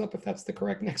a thumbs up if that's the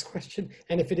correct next question?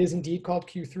 And if it is indeed called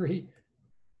Q3?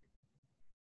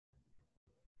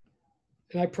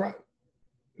 And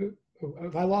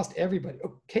have I lost everybody?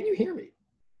 Oh, can you hear me?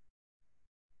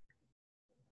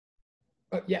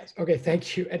 Yes, okay,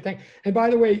 thank you. And by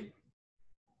the way,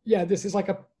 yeah, this is like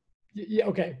yeah,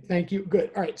 okay, thank you, good.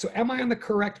 All right, so am I on the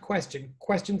correct question?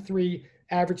 Question 3,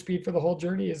 average speed for the whole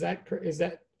journey, is that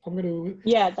I'm going to.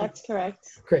 Yeah, that's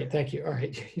correct. Great, thank you. All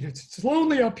right, it's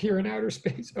lonely up here in outer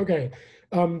space. Okay,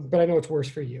 but I know it's worse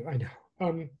for you. I know.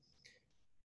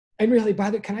 And really, by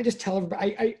the way, can I just tell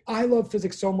everybody, I love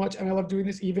physics so much, and I love doing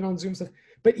this even on Zoom stuff.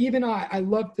 But even I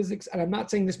love physics, and I'm not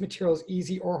saying this material is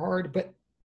easy or hard, but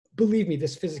believe me,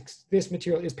 this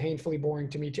material is painfully boring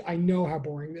to me too. I know how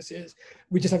boring this is.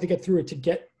 We just have to get through it to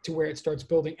get to where it starts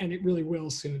building, and it really will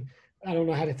soon. I don't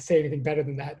know how to say anything better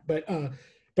than that, but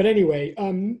anyway,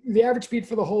 the average speed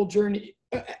for the whole journey,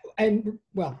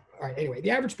 all right, anyway,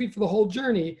 the average speed for the whole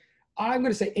journey, I'm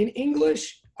going to say in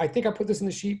English, I think I put this in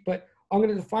the sheet, but I'm going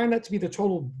to define that to be the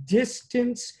total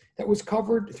distance that was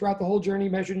covered throughout the whole journey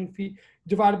measured in feet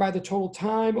divided by the total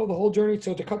time of the whole journey.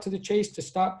 So to cut to the chase, to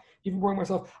stop even boring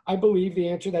myself, I believe the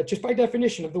answer that just by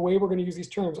definition of the way we're going to use these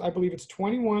terms, I believe it's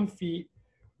 21 feet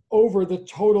over the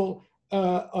total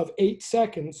of 8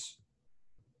 seconds.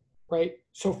 Right?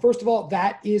 So first of all,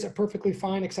 that is a perfectly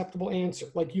fine, acceptable answer.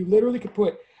 Like you literally could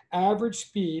put average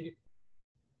speed,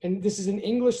 and this is an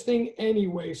English thing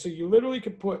anyway, so you literally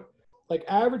could put like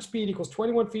average speed equals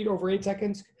 21 feet over 8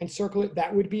 seconds and circle it,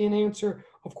 that would be an answer.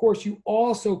 Of course, you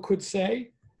also could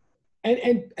say,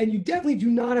 and you definitely do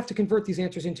not have to convert these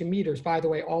answers into meters, by the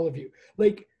way, all of you.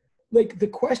 Like the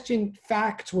question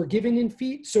facts were given in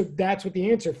feet, so that's what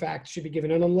the answer facts should be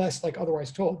given, and unless like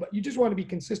otherwise told. But you just want to be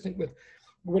consistent with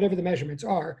whatever the measurements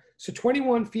are. So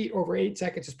 21 feet over 8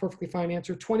 seconds is perfectly fine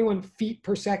answer. 21 feet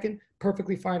per second,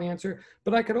 perfectly fine answer.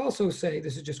 But I could also say,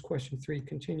 this is just question 3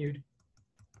 continued.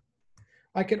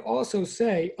 I could also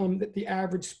say that the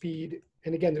average speed,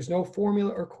 and again, there's no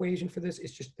formula or equation for this,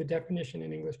 it's just the definition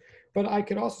in English. But I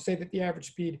could also say that the average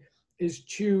speed is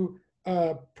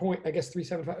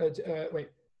 375, wait,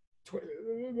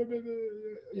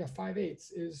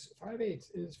 5/8 is,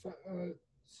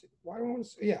 why do I want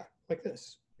to, yeah, like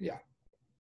this, yeah,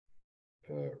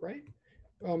 right?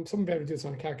 Someone better do this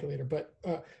on a calculator, but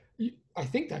I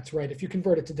think that's right. If you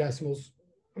convert it to decimals,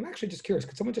 I'm actually just curious.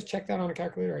 Could someone just check that on a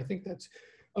calculator? I think that's,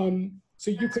 so you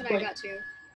That's could what I got too.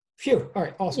 Phew, all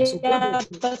right, awesome. Yeah,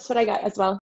 So that's what I got as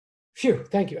well. phew,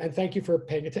 thank you. And thank you for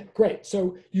paying attention. Great.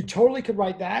 So you totally could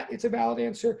write that. It's a valid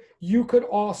answer. You could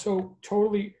also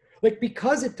totally, like,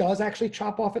 because it does actually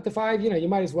chop off at the 5, you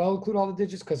might as well include all the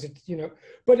digits because it's,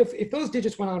 but if those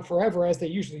digits went on forever, as they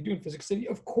usually do in physics, then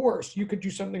of course you could do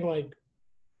something like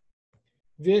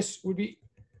this would be,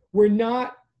 we're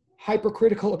not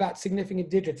hypercritical about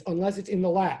significant digits unless it's in the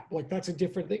lab. Like that's a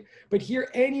different thing. But here,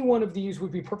 any one of these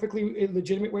would be perfectly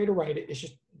legitimate way to write it. It's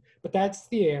just, but that's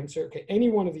the answer. Okay, any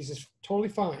one of these is totally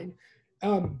fine.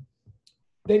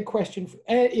 Then question,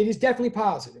 and it is definitely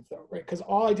positive though, right? Because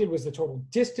all I did was the total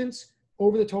distance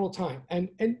over the total time.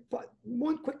 But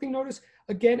one quick thing, notice,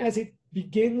 again, as it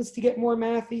begins to get more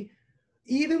mathy,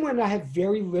 even when I have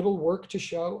very little work to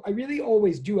show, I really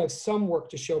always do have some work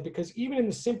to show, because even in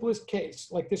the simplest case,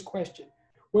 like this question,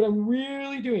 what I'm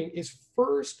really doing is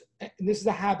first, and this is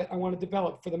a habit I want to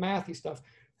develop for the mathy stuff,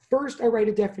 first I write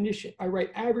a definition. I write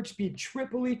average speed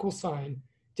triple equal sign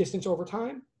distance over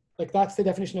time. Like that's the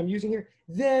definition I'm using here.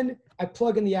 Then I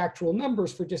plug in the actual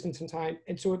numbers for distance and time.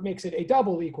 And so it makes it a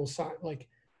double equal sign. Like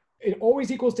it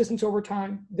always equals distance over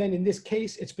time. Then in this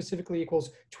case, it specifically equals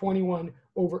 21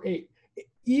 over 8.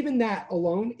 Even that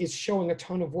alone is showing a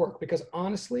ton of work, because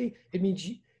honestly, it means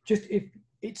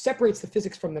it separates the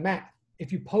physics from the math.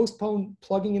 If you postpone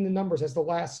plugging in the numbers as the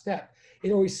last step,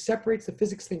 it always separates the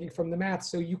physics thinking from the math.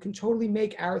 So you can totally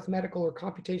make arithmetical or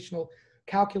computational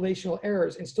calculational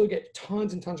errors and still get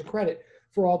tons and tons of credit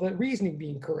for all the reasoning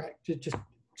being correct, just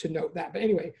to note that. But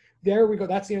anyway, there we go.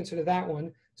 That's the answer to that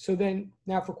one. So then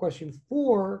now for question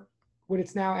 4, when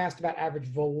it's now asked about average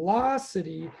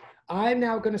velocity, I'm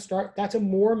now going to start, that's a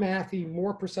more mathy,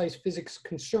 more precise physics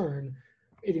concern.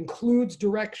 It includes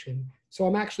direction. So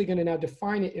I'm actually going to now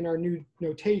define it in our new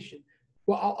notation.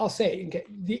 Well, I'll say, okay,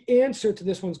 the answer to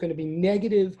this one's going to be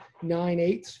negative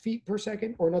 9/8 feet per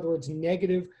second, or in other words,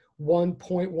 negative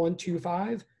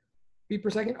 1.125 feet per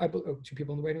second. Oh, 2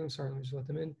 people in the waiting room. Sorry, let me just let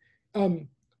them in.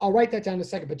 I'll write that down in a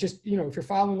second, but just, if you're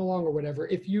following along or whatever,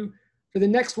 for the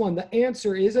next one, the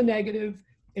answer is a negative,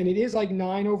 and it is like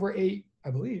 9 over 8,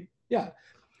 I believe. Yeah.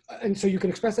 And so you can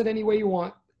express that any way you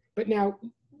want. But now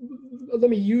let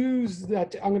me use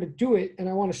that. I'm going to do it. And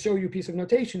I want to show you a piece of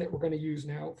notation that we're going to use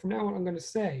now. From now on, I'm going to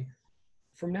say,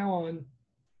 from now on,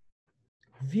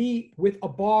 V with a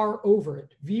bar over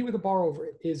it, V with a bar over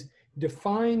it is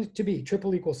defined to be,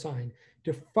 triple equal sign,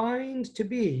 defined to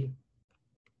be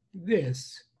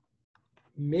this.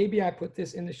 Maybe I put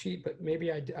this in the sheet, but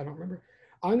maybe I don't remember.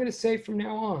 I'm going to say from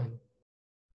now on,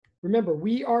 remember,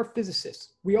 we are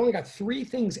physicists. We only got 3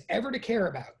 things ever to care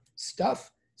about: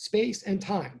 stuff, space, and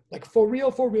time. Like for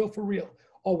real, for real, for real.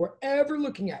 All we're ever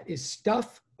looking at is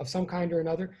stuff of some kind or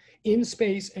another in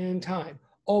space and time.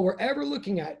 All we're ever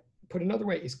looking at, put another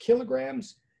way, is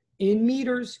kilograms in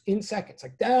meters in seconds.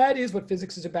 Like that is what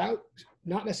physics is about.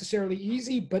 Not necessarily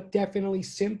easy, but definitely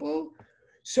simple.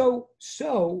 So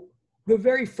the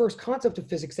very first concept of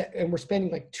physics, and we're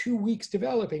spending like 2 weeks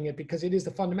developing it because it is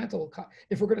the fundamental.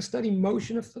 If we're going to study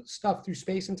motion of stuff through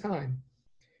space and time,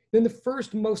 then the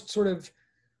first most sort of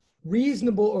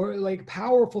reasonable or like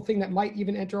powerful thing that might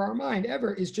even enter our mind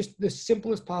ever is just the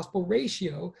simplest possible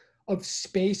ratio of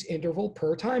space interval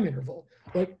per time interval.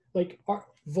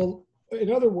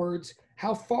 In other words,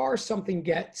 how far something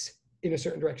gets in a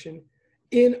certain direction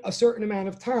in a certain amount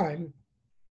of time,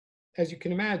 as you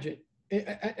can imagine.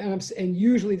 And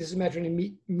usually this is measured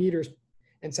in meters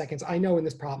and seconds. I know in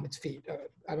this problem it's feet.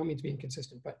 I don't mean to be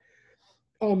inconsistent, but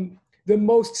the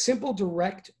most simple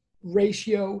direct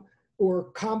ratio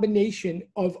or combination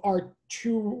of our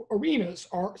 2 arenas,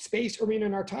 our space arena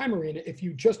and our time arena, if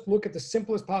you just look at the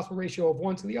simplest possible ratio of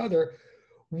one to the other,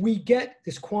 we get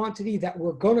this quantity that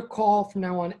we're going to call from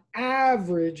now on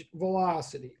average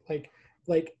velocity,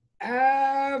 like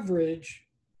average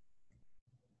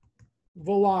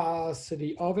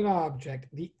velocity of an object.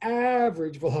 The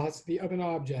average velocity of an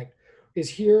object is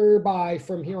hereby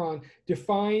from here on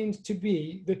defined to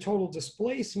be the total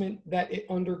displacement that it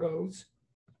undergoes,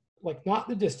 like not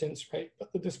the distance, right,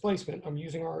 but the displacement. I'm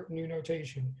using our new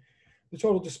notation. The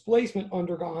total displacement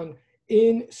undergone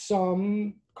in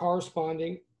some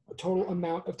corresponding total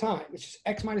amount of time, which is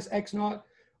x minus x naught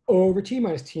over t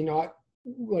minus t naught,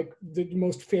 like the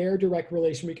most fair direct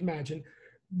relation we can imagine.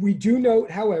 We do note,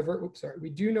 however,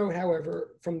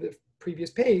 from the previous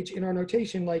page in our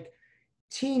notation, like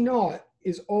t naught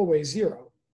is always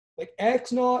 0. Like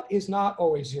x naught is not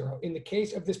always 0. In the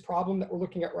case of this problem that we're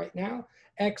looking at right now,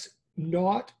 x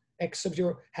naught, x sub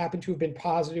 0, happened to have been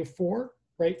positive 4,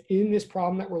 right? In this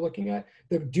problem that we're looking at,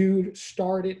 the dude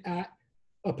started at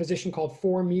a position called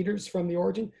 4 meters from the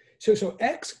origin. So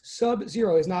x sub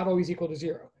 0 is not always equal to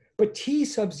 0, but t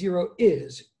sub 0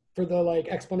 is, for the like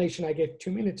explanation I gave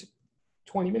 20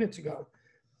 minutes ago.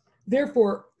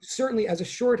 Therefore, certainly as a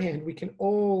shorthand, we can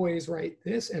always write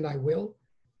this, and I will.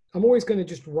 I'm always going to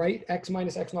just write x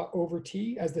minus x naught over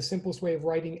t as the simplest way of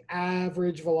writing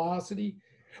average velocity.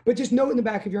 But just note in the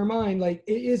back of your mind, like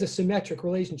it is a symmetric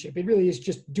relationship. It really is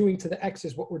just doing to the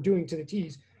x's what we're doing to the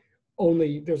t's,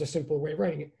 only there's a simpler way of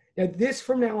writing it. Now this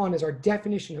from now on is our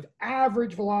definition of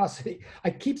average velocity. I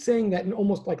keep saying that and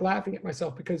almost like laughing at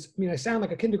myself because, I mean, I sound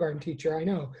like a kindergarten teacher, I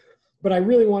know. But I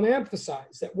really want to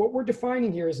emphasize that what we're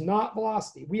defining here is not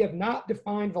velocity. We have not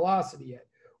defined velocity yet.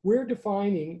 We're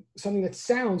defining something that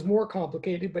sounds more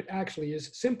complicated, but actually is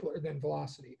simpler than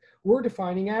velocity. We're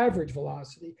defining average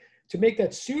velocity. To make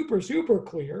that super, super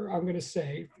clear, I'm going to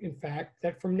say, in fact,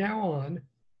 that from now on,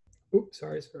 oops,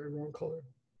 sorry, wrong color.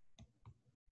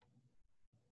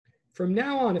 From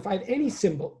now on, if I have any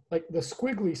symbol, like the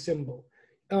squiggly symbol,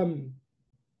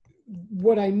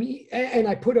 what I mean, and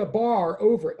I put a bar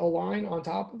over it, a line on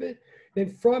top of it, then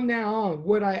from now on,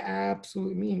 what I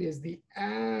absolutely mean is the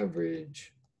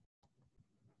average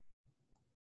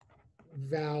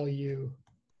value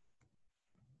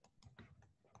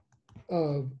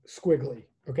of squiggly,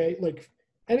 okay? Like,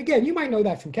 and again, you might know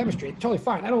that from chemistry, it's totally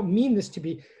fine. I don't mean this to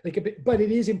be like a bit, but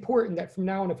it is important that from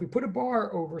now on, if we put a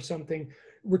bar over something,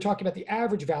 we're talking about the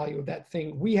average value of that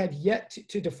thing. We have yet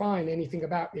to define anything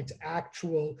about its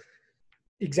actual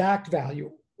exact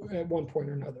value at one point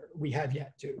or another. We have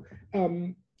yet to.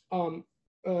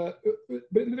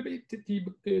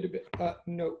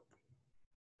 No.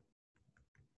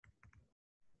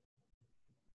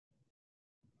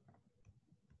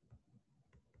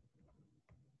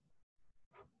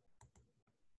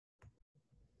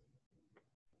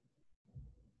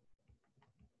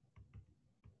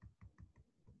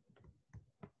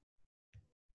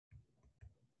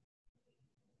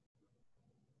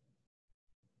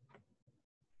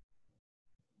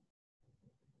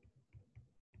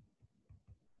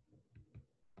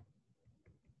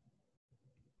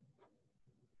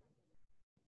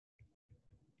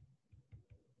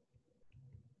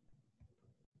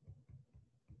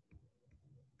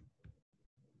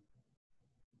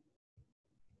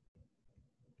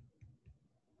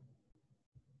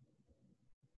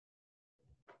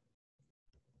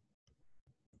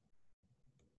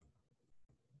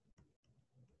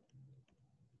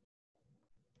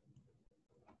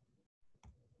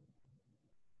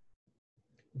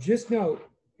 Just note,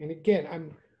 and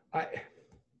again,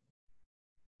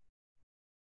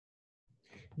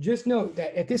 just note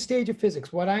that at this stage of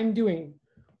physics, what I'm doing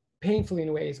painfully in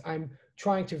a way is I'm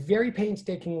trying to very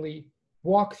painstakingly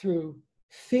walk through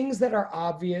things that are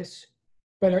obvious,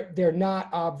 but they're not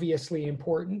obviously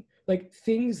important. Like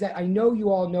things that I know you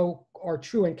all know are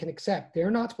true and can accept. They're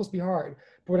not supposed to be hard.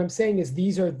 But what I'm saying is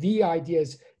these are the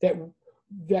ideas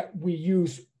that we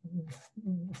use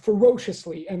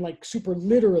ferociously and like super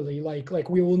literally, like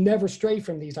we will never stray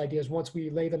from these ideas once we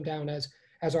lay them down as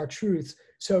our truths.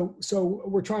 So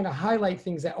we're trying to highlight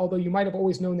things that although you might have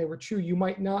always known they were true, you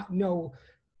might not know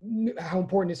how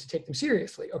important it is to take them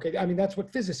seriously. Okay, I mean, that's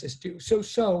what physicists do.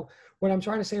 So what I'm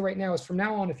trying to say right now is from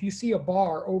now on, if you see a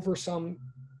bar over some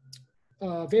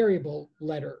variable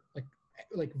letter,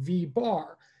 like V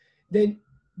bar, then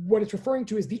what it's referring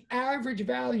to is the average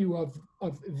value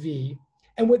of V.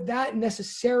 And what that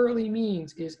necessarily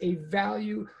means is a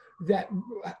value that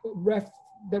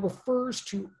refers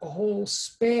to a whole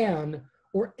span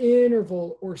or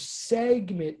interval or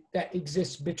segment that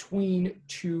exists between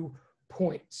 2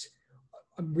 points.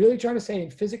 I'm really trying to say in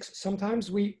physics,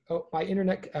 sometimes my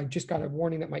internet, I just got a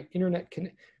warning that my internet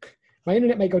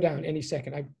may go down any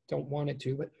second. I don't want it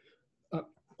to, but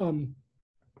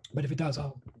But if it does,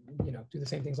 I'll do the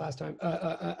same things last time.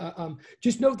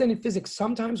 Just note that in physics,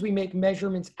 sometimes we make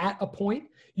measurements at a point.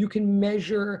 You can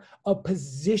measure a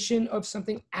position of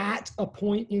something at a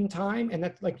point in time, and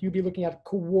that's like you'd be looking at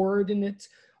coordinates.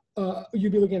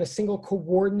 You'd be looking at a single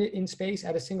coordinate in space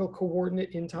at a single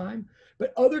coordinate in time.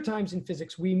 But other times in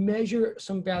physics, we measure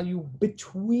some value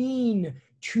between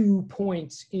 2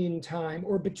 points in time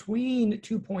or between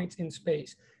 2 points in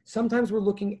space. Sometimes we're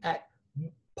looking at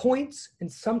points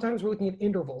and sometimes we're looking at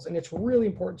intervals, and it's really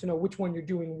important to know which one you're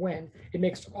doing when. It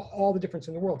makes all the difference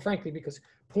in the world, frankly, because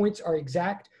points are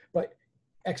exact but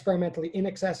experimentally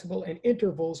inaccessible, and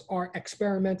intervals are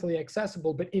experimentally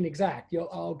accessible but inexact.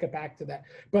 I'll get back to that.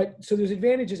 But so there's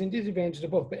advantages and disadvantages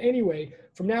of both. But anyway,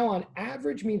 from now on,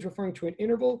 average means referring to an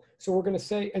interval. So we're going to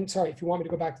say, and sorry, if you want me to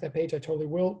go back to that page, I totally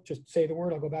will. Just say the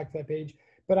word, I'll go back to that page.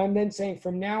 But I'm then saying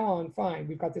from now on, fine,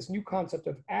 we've got this new concept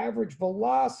of average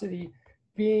velocity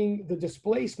being the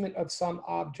displacement of some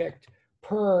object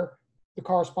per the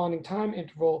corresponding time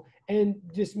interval. And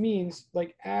this means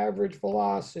like average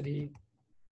velocity.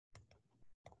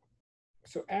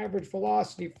 So average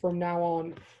velocity from now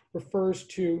on refers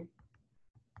to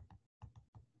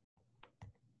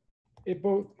it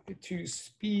both to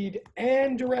speed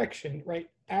and direction, right?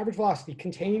 Average velocity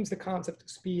contains the concept of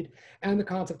speed and the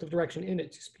concept of direction in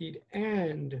it, speed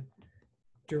and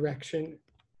direction,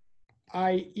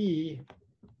 i.e.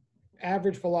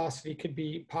 average velocity could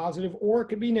be positive or it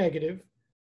could be negative,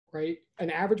 right? An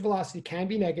average velocity can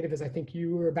be negative, as I think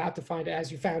you were about to find,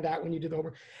 as you found out when you did the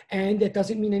homework. And that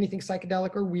doesn't mean anything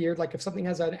psychedelic or weird. Like if something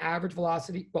has an average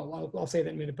velocity, well, I'll say that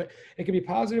in a minute, but it can be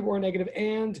positive or negative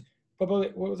and,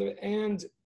 what was it? And,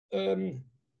 and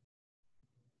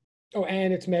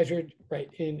it's measured, right,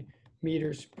 in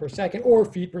meters per second or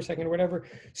feet per second or whatever.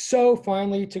 So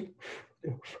finally, to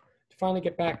finally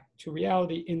get back to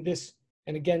reality in this,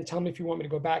 and again, tell me if you want me to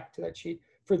go back to that sheet.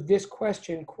 For this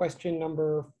question, question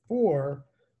number 4,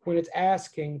 when it's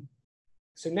asking,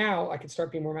 so now I can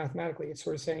start being more mathematically. It's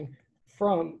sort of saying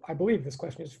from, I believe this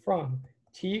question is from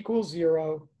t equals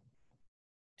 0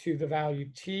 to the value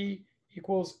t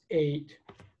equals 8.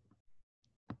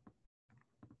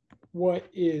 What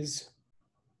is,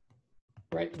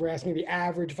 right? We're asking the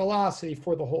average velocity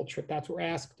for the whole trip. That's what we're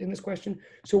asked in this question.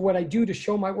 So what I do to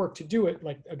show my work to do it,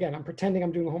 like, again, I'm pretending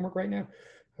I'm doing the homework right now.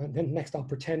 And then next I'll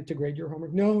pretend to grade your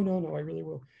homework. No, I really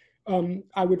will.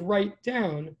 I would write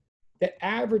down that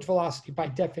average velocity by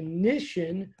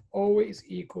definition always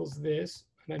equals this.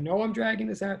 And I know I'm dragging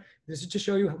this out. This is to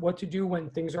show you what to do when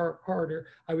things are harder.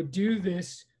 I would do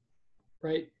this,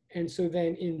 right? And so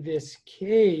then in this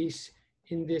case,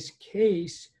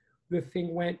 the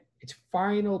thing went, its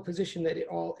final position that it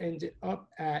all ended up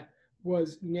at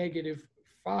was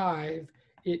 -5.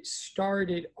 It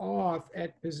started off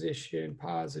at position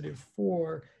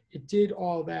 +4. It did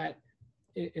all that,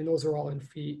 and those are all in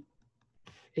feet.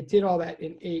 It did all that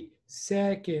in 8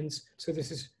 seconds. So this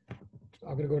is,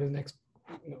 I'm going to go to the next.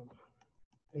 No.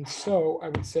 And so I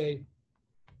would say,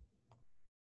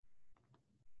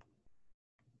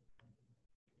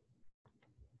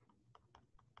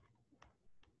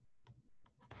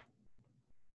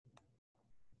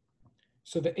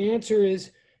 so the answer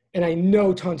is, and I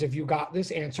know tons of you got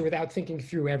this answer without thinking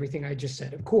through everything I just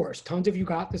said. Of course, tons of you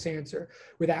got this answer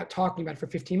without talking about it for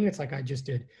 15 minutes like I just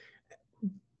did.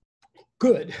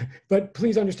 Good, but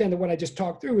please understand that what I just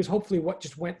talked through is hopefully what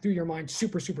just went through your mind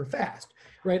super, super fast,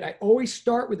 right? I always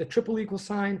start with a triple equal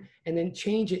sign and then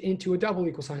change it into a double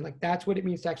equal sign. Like that's what it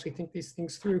means to actually think these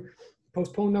things through.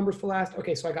 Postpone numbers for last.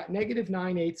 Okay, so I got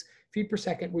 -9/8 feet per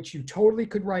second, which you totally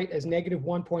could write as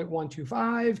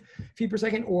 -1.125 feet per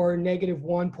second or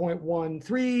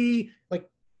 -1.13, like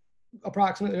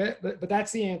approximately, but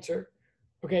that's the answer.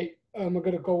 Okay, we're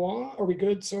going to go on. Are we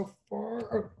good so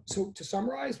far? So to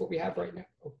summarize what we have right now,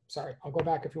 oh, sorry, I'll go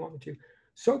back if you want me to.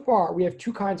 So far, we have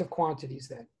 2 kinds of quantities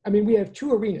then. I mean, we have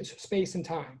 2 arenas, space and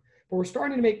time, but we're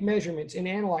starting to make measurements and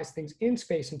analyze things in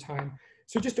space and time.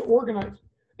 So just to organize,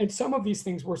 and some of these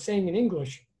things we're saying in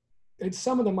English, and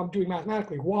some of them I'm doing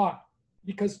mathematically. Why?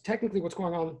 Because technically what's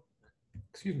going on,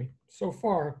 excuse me, so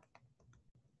far,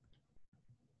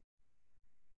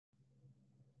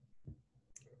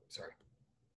 sorry.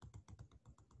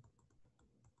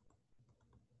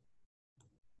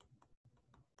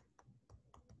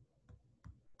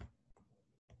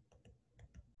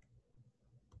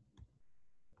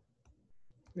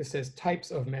 This says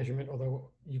types of measurement, although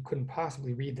you couldn't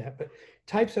possibly read that, but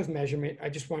types of measurement, I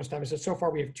just want to stop. It says so far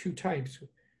we have 2 types.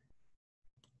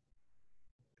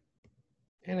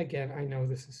 And again, I know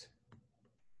this is,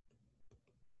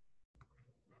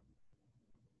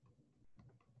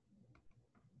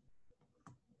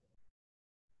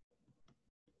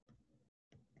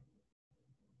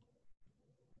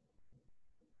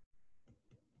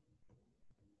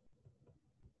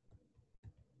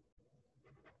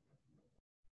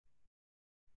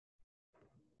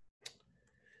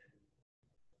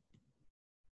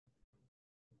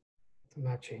 I'm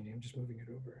not changing, I'm just moving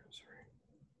it over, sorry.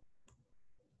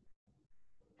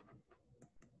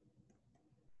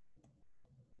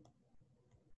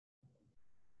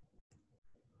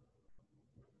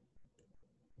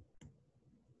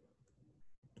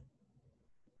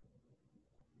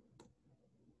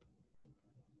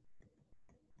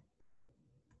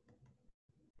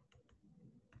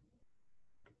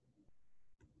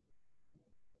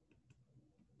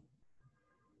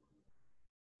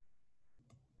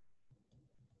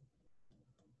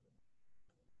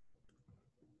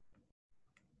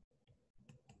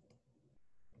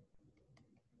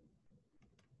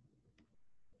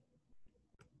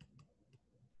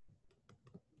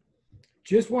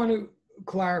 Just want to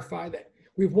clarify that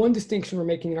we have one distinction we're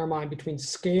making in our mind between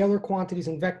scalar quantities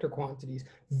and vector quantities.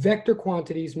 Vector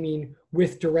quantities mean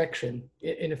with direction,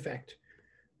 in effect.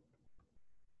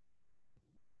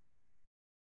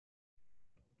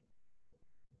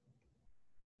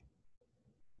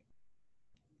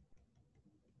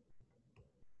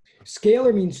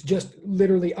 Scalar means just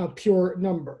literally a pure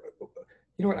number.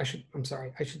 You know what, I'm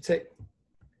sorry, I should say,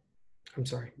 I'm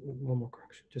sorry, one more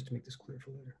correction, just to make this clear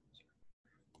for later.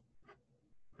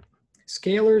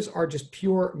 Scalars are just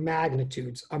pure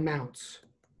magnitudes, amounts.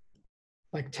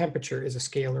 Like temperature is a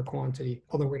scalar quantity,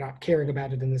 although we're not caring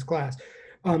about it in this class.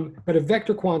 But a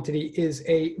vector quantity is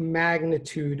a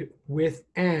magnitude with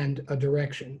and a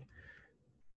direction.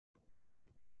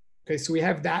 Okay, so we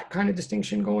have that kind of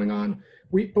distinction going on.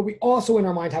 But we also in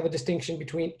our mind have a distinction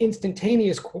between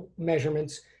instantaneous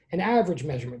measurements and average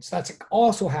measurements. That's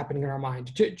also happening in our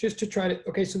mind. Just to try to,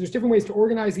 okay, so there's different ways to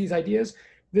organize these ideas.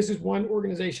 This is one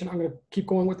organization. I'm gonna keep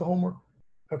going with the homework.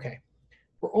 Okay,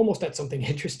 we're almost at something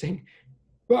interesting.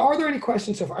 But are there any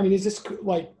questions so far? I mean, is this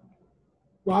like,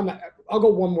 well, I'll go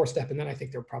one more step and then I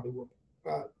think there probably will.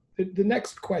 The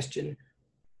next question,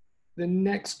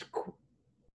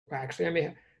 actually, I may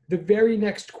have, the very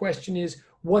next question is,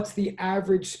 what's the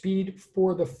average speed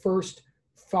for the first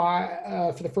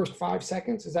 5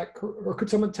 seconds? Is that correct? Or could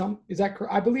someone tell me, is that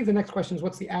correct? I believe the next question is,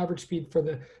 what's the average speed for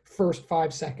the first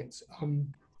 5 seconds?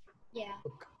 Yeah.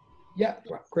 Yeah,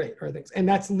 great, all right, thanks. And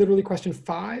that's literally question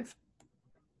 5?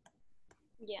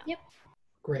 Yeah. Yep.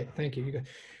 Great, thank you. You guys,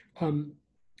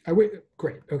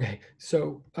 great, okay.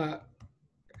 So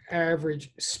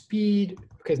average speed,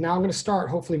 because now I'm going to start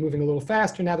hopefully moving a little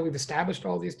faster now that we've established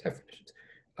all these definitions.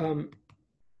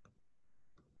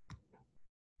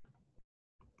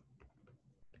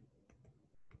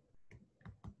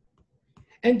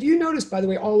 And do you notice, by the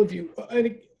way, all of you,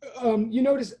 you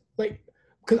notice, like,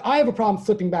 because I have a problem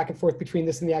flipping back and forth between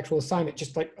this and the actual assignment,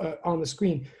 just like on the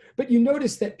screen. But you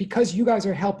notice that because you guys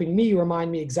are helping me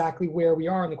remind me exactly where we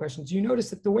are in the questions, you notice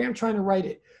that the way I'm trying to write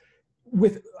it,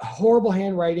 with horrible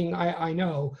handwriting, I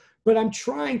know, but I'm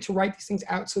trying to write these things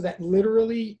out so that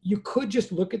literally you could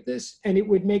just look at this and it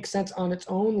would make sense on its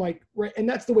own. Like, right, and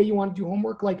that's the way you want to do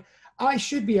homework. Like, I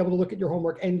should be able to look at your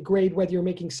homework and grade whether you're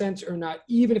making sense or not,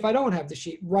 even if I don't have the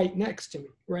sheet right next to me,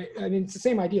 right? I mean, it's the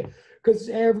same idea, because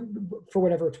for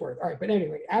whatever it's worth. All right, but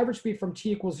anyway, average speed from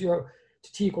t equals 0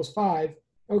 to t equals 5.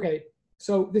 Okay,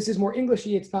 so this is more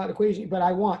Englishy, it's not equation, but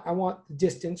I want the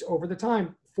distance over the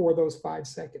time for those 5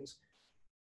 seconds,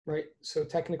 right? So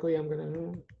technically I'm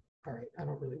gonna, all right, I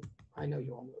know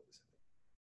you all know this.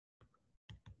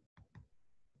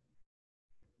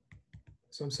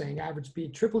 So I'm saying average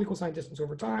speed, triple equal sign distance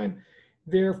over time.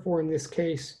 Therefore, in this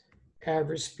case,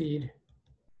 average speed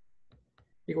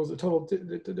equals the total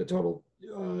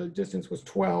distance was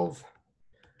 12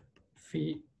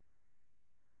 feet.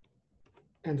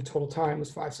 And the total time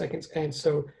was 5 seconds. And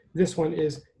so this one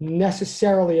is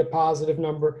necessarily a positive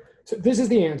number. So this is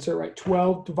the answer, right?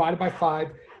 12 divided by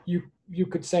 5. You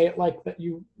could say it like that.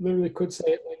 You literally could say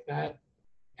it like that.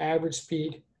 Average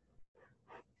speed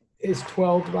is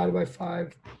 12 divided by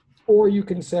 5. Or you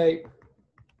can say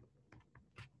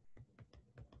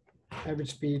average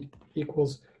speed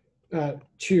equals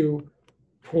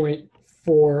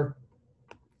 2.4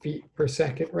 feet per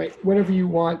second, right? Whatever you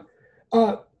want.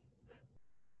 But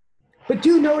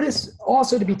do notice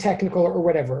also, to be technical or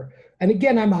whatever. And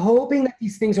again, I'm hoping that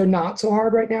these things are not so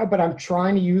hard right now, but I'm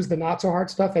trying to use the not so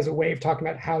hard stuff as a way of talking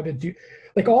about how to do,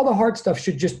 like, all the hard stuff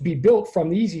should just be built from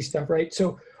the easy stuff, right?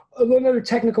 So another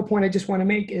technical point I just want to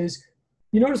make is,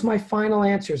 you notice my final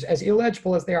answers, as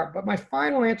illegible as they are, but my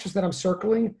final answers that I'm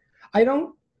circling, I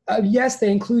don't, yes,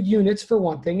 they include units for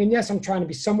one thing. And yes, I'm trying to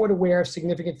be somewhat aware of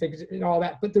significant figures and all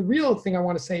that. But the real thing I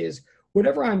want to say is,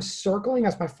 whatever I'm circling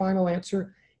as my final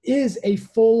answer is a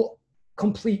full,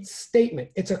 complete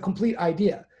statement. It's a complete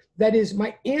idea. That is,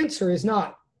 my answer is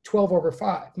not 12 over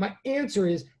 5. My answer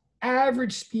is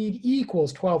average speed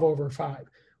equals 12 over 5,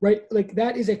 right? Like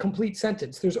that is a complete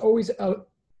sentence. There's always a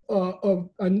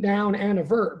noun and a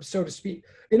verb, so to speak.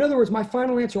 In other words, my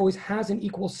final answer always has an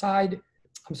equal sign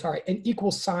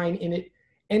in it,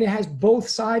 and it has both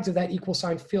sides of that equal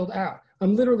sign filled out.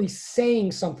 I'm literally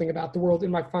saying something about the world in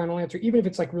my final answer, even if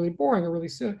it's like really boring or really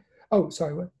silly. Oh,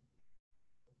 sorry, what?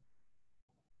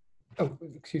 Oh,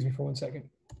 excuse me for 1 second.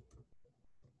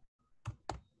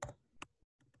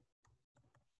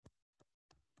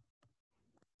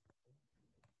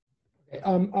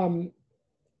 Okay,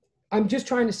 I'm just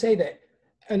trying to say that,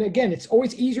 and again, it's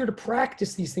always easier to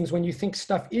practice these things when you think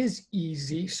stuff is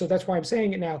easy. So that's why I'm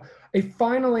saying it now. A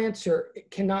final answer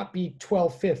cannot be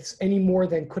 12/5 any more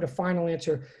than could a final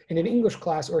answer in an English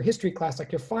class or a history class.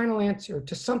 Like your final answer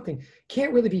to something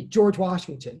can't really be George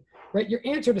Washington, right? Your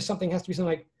answer to something has to be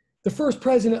something like, the first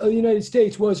president of the United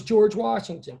States was George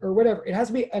Washington, or whatever. It has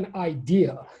to be an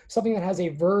idea, something that has a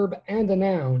verb and a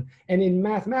noun. And in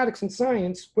mathematics and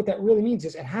science, what that really means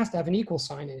is it has to have an equal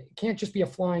sign in it. It can't just be a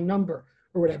flying number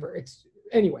or whatever.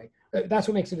 Anyway, that's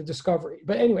what makes it a discovery.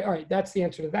 But anyway, all right, that's the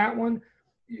answer to that one.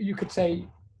 You could say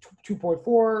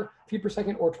 2.4 feet per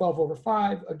second or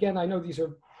 12/5. Again, I know these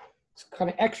are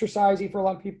kind of exercisey for a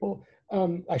lot of people.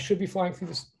 I should be flying through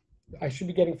this. I should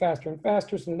be getting faster and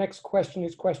faster. So the next question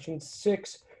is question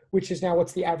 6, which is now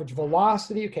what's the average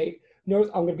velocity? Okay,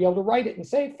 notice I'm going to be able to write it and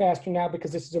say it faster now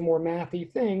because this is a more mathy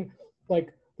thing.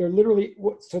 Like they're literally,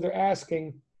 so they're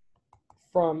asking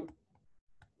from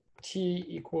t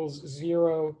equals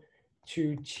 0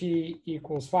 to t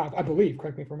equals 5, I believe,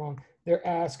 correct me if I'm wrong. They're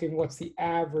asking what's the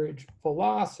average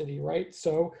velocity, right?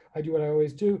 So I do what I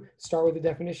always do, start with the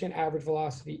definition. Average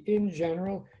velocity in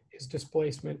general is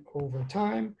displacement over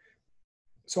time.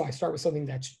 So I start with something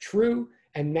that's true,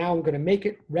 and now I'm going to make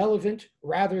it relevant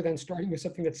rather than starting with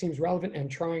something that seems relevant and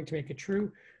trying to make it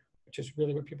true, which is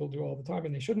really what people do all the time,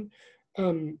 and they shouldn't.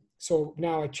 So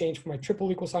now I change from my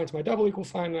triple equal sign to my double equal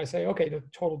sign, and I say, okay, the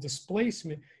total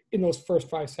displacement in those first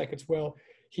 5 seconds, well,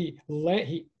 he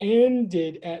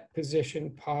ended at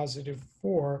position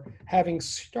 +4, having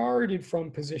started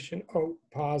from position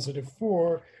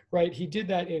 +4, right? He did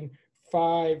that in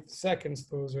 5 seconds.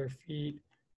 Those are feet.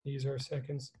 These are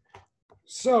seconds.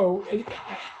 So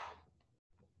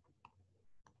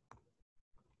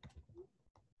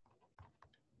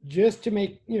just to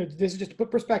make, this is just to put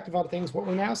perspective on things. What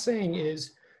we're now saying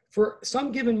is for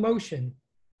some given motion,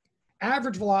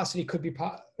 average velocity could be,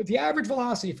 the average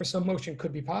velocity for some motion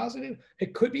could be positive.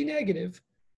 It could be negative.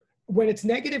 When it's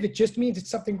negative, it just means it's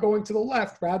something going to the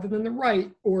left rather than the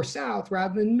right, or south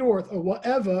rather than north, or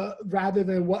whatever, rather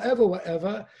than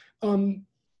whatever.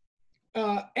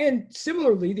 And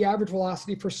similarly, the average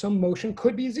velocity for some motion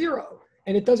could be 0.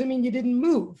 And it doesn't mean you didn't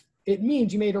move. It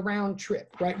means you made a round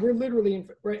trip, right? We're literally,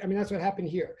 right? I mean, that's what happened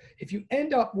here. If you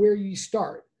end up where you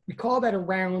start, we call that a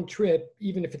round trip,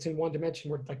 even if it's in one dimension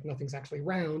where like nothing's actually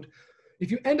round. If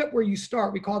you end up where you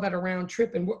start, we call that a round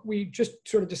trip. And what we just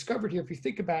sort of discovered here, if you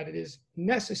think about it, is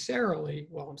necessarily,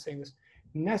 well, I'm saying this,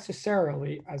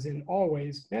 necessarily, as in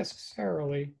always,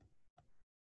 necessarily,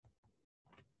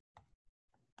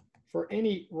 for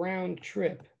any round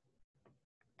trip,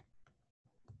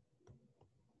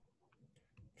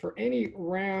 or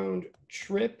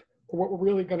what we're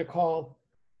really going to call,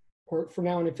 or from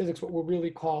now on in physics, what we'll really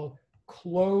call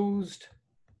closed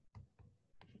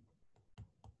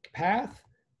path,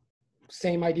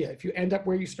 same idea. If you end up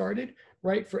where you started,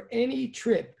 right, for any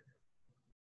trip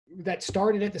that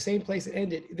started at the same place it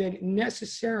ended, then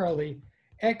necessarily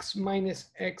x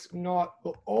minus x naught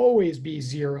will always be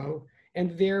 0.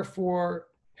 And therefore,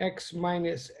 x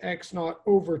minus x naught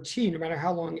over t, no matter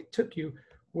how long it took you,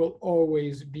 will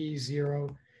always be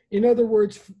 0. In other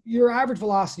words, your average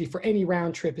velocity for any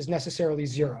round trip is necessarily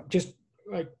 0. Just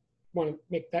I want to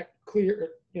make that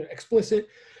clear, explicit.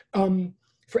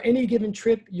 For any given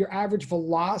trip, your average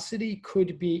velocity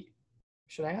could be,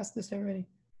 should I ask this already?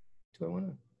 Do I want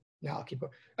to? No, I'll keep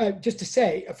going. Just to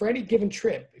say, for any given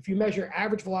trip, if you measure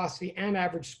average velocity and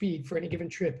average speed for any given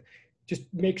trip, just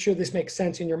make sure this makes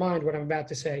sense in your mind, what I'm about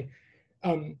to say.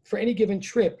 For any given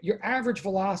trip, your average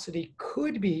velocity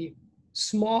could be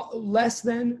less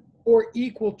than or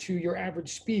equal to your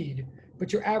average speed,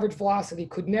 but your average velocity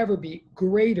could never be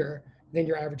greater than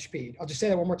your average speed. I'll just say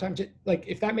that one more time. Like,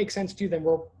 if that makes sense to you, then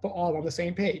we're all on the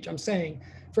same page. I'm saying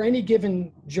for any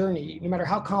given journey, no matter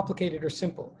how complicated or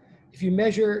simple, if you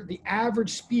measure the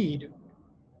average speed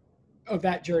of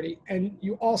that journey, and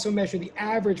you also measure the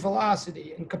average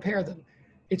velocity and compare them,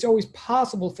 it's always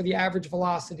possible for the average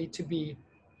velocity to be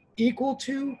equal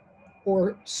to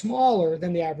or smaller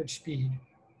than the average speed.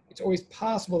 It's always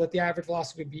possible that the average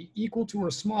velocity would be equal to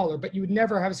or smaller, but you would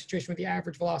never have a situation where the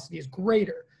average velocity is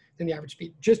greater than the average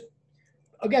speed. Just,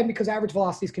 again, because average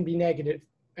velocities can be negative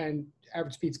and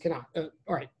average speeds cannot.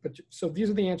 All right, but so these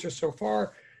are the answers so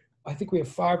far. I think we have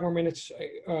 5 more minutes.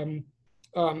 All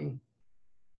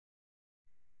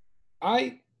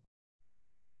right,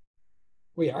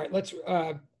 let's,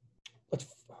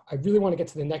 I really want to get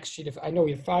to the next sheet. If I know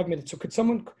we have 5 minutes, so could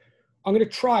someone, I'm going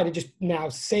to try to just now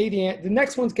say the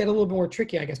next ones get a little bit more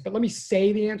tricky, I guess, but let me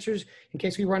say the answers in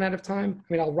case we run out of time.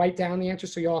 I mean, I'll write down the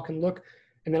answers so you all can look,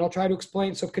 and then I'll try to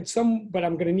explain. So but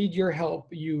I'm going to need your help,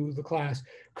 you, the class.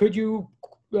 Could you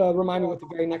remind me what the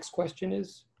very next question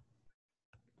is?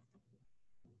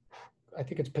 I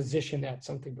think it's position at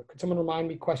something, but could someone remind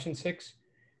me question 6?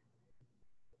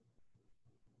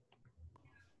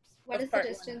 What is the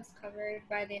distance covered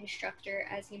by the instructor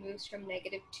as he moves from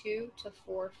 -2 to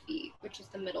 4 feet, which is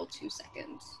the middle 2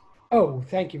 seconds? Oh,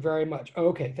 thank you very much.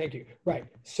 Okay, thank you. Right.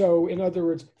 So in other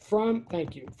words, from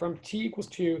t equals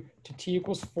 2 to t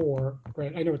equals 4,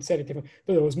 right? I know it said it different.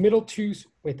 But those middle 2,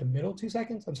 wait, the middle 2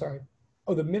 seconds? I'm sorry.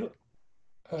 Oh, the middle.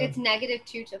 It's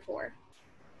 -2 to 4.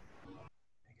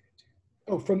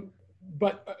 Oh,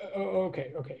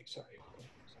 okay, sorry.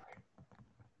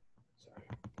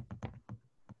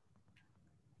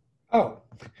 Oh,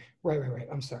 right.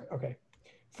 I'm sorry. Okay.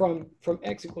 From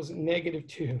x equals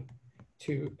 -2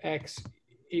 to x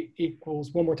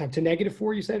equals, one more time, to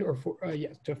 -4, you said, or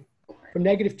yes, from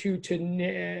 -2 to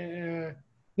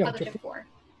no, to 4.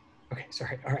 Okay,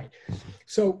 sorry. All right.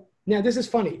 So now this is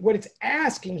funny. What it's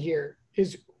asking here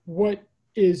is what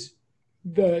is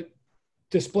the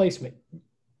displacement?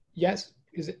 Yes?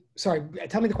 Is it? Sorry,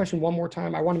 tell me the question one more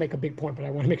time. I want to make a big point, but I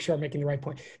want to make sure I'm making the right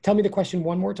point. Tell me the question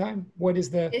one more time. What is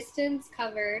the distance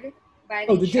covered by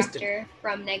the instructor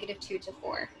from -2 to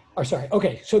 4? Oh, sorry.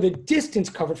 Okay, so the distance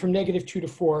covered from -2 to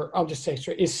 4, I'll just say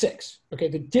is 6. Okay,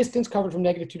 the distance covered from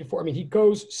 -2 to 4. I mean, he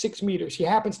goes 6 meters. He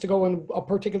happens to go in a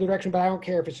particular direction, but I don't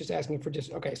care if it's just asking for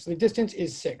distance. Okay, so the distance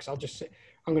is 6. I'll just say,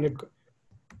 I'm going to.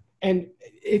 And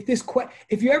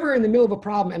if you're ever in the middle of a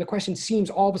problem and the question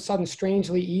seems all of a sudden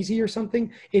strangely easy or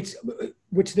something,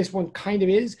 which this one kind of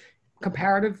is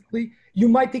comparatively, you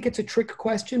might think it's a trick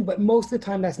question, but most of the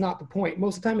time that's not the point.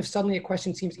 Most of the time, if suddenly a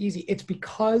question seems easy, it's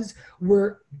because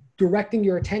we're directing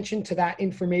your attention to that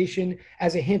information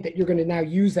as a hint that you're going to now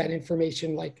use that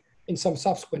information like in some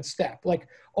subsequent step. Like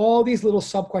all these little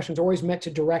sub questions are always meant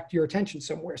to direct your attention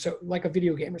somewhere. So like a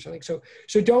video game or something. So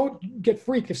don't get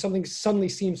freaked if something suddenly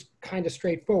seems kind of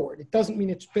straightforward. It doesn't mean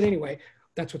it's, but anyway,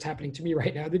 that's what's happening to me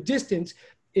right now. The distance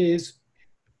is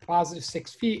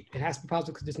 +6 feet. It has to be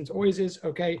positive because distance always is.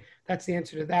 Okay, that's the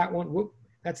answer to that one. Whoop,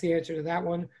 that's the answer to that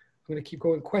one. I'm going to keep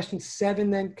going. Question 7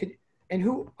 then.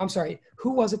 I'm sorry, who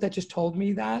was it that just told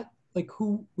me that? Like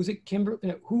who, was it Kimberly?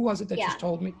 No, who was it that just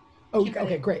told me? Oh,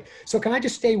 okay, great. So can I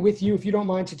just stay with you if you don't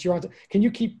mind, since you're on, can you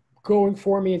keep going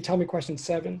for me and tell me question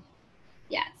 7?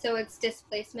 Yeah, so it's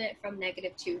displacement from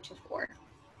 -2 to 4.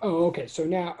 Oh, okay. So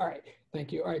now, all right,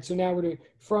 thank you. All right, so now we're doing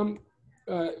from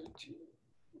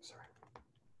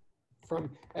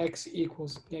x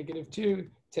equals -2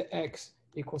 to x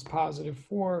equals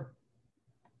 +4.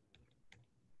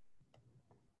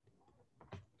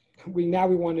 Now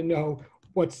we want to know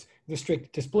what's the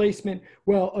strict displacement.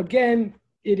 Well, again,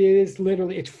 it's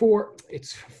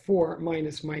 4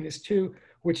 minus -2,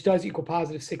 which does equal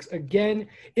 +6 again.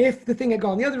 If the thing had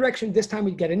gone the other direction, this time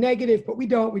we'd get a negative, but we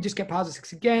don't. We just get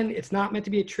 +6 again. It's not meant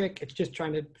to be a trick. It's just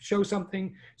trying to show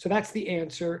something. So that's the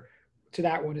answer to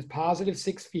that one, is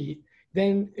 +6 feet.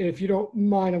 Then, if you don't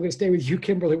mind, I'm going to stay with you,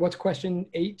 Kimberly. What's question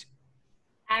 8?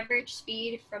 Average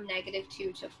speed from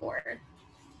 -2 to 4.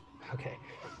 Okay.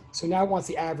 So now it wants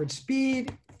the average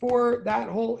speed for that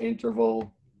whole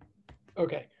interval.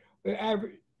 Okay. The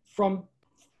average for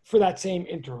that same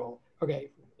interval.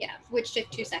 Okay. Yeah, which took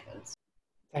 2 seconds.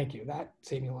 Thank you. That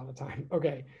saved me a lot of time.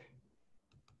 Okay.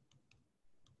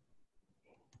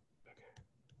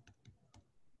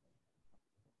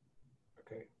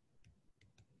 Okay.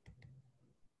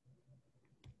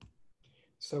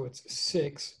 So it's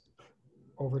 6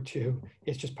 over 2.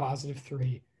 It's just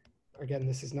 +3. Again,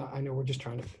 this is not, I know we're just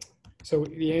trying to, so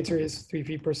the answer is 3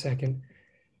 feet per second.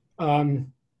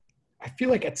 I feel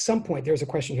like at some point there's a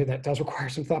question here that does require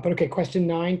some thought, but okay, question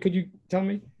 9, could you tell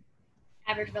me?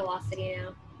 Average velocity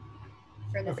now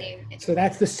for the same. So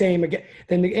that's the same again.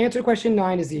 Then the answer to question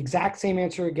 9 is the exact same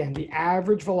answer again. The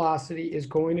average velocity is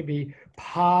going to be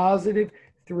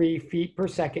 +3 feet per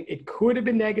second. It could have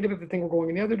been negative if the thing were going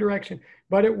in the other direction,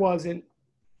 but it wasn't.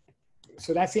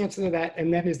 So that's the answer to that.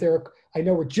 And then I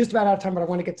know we're just about out of time, but I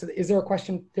want to get to is there a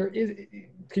question? There is.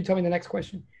 Can you tell me the next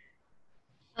question?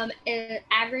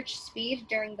 Average speed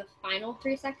during the final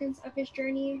 3 seconds of his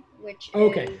journey, which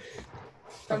okay. is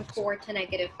from 4 to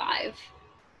 -5.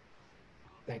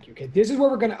 Thank you. Okay, this is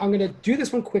where I'm gonna do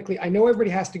this one quickly. I know everybody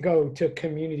has to go to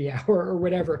community hour or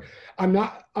whatever. I'm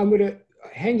gonna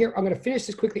hang here. I'm gonna finish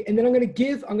this quickly, and then I'm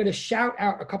gonna shout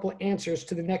out a couple of answers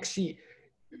to the next sheet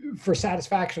for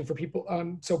satisfaction for people.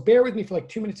 So bear with me for like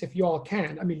 2 minutes if you all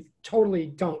can. I mean, totally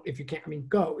don't if you can't. I mean,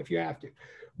 go if you have to.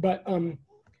 But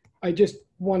I just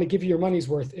want to give you your money's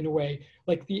worth in a way.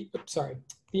 Like so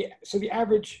the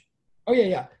average. Oh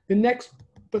yeah. The next.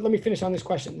 But let me finish on this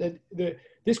question.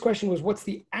 This question was, what's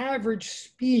the average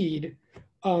speed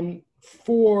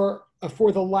for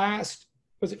the last,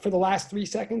 was it for the last 3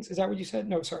 seconds? Is that what you said?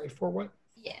 No, sorry, for what?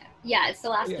 Yeah, it's the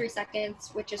last 3 seconds,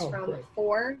 which is from great.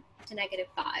 4 to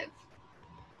 -5.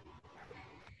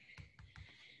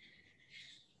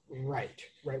 Right.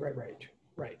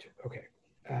 Okay.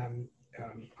 I'm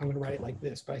going to write it like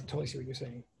this, but I totally see what you're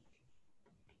saying.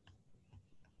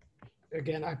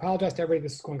 Again, I apologize to everybody.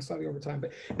 This is going slightly over time,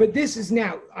 but this is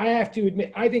now, I have to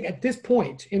admit, I think at this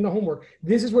point in the homework,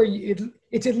 this is where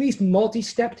it's at least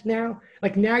multi-stepped now.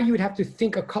 Like now you would have to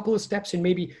think a couple of steps and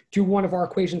maybe do one of our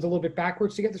equations a little bit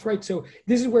backwards to get this right. So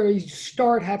this is where you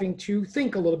start having to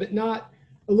think a little bit, not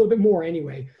a little bit more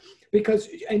anyway, because,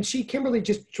 and Kimberly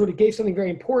just sort of gave something very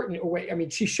important away. I mean,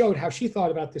 she showed how she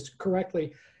thought about this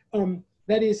correctly.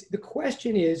 That is, the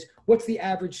question is, what's the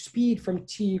average speed from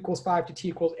t = 5 to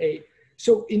t = 8?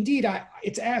 So indeed,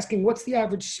 it's asking what's the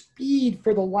average speed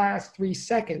for the last 3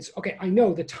 seconds. Okay, I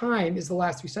know the time is the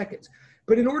last 3 seconds,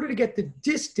 but in order to get the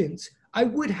distance, I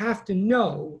would have to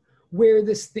know where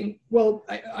this thing, well,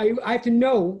 I have to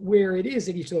know where it is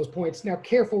at each of those points. Now,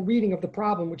 careful reading of the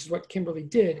problem, which is what Kimberly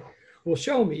did, will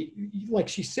show me, like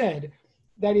she said,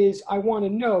 that is, I want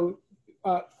to know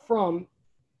from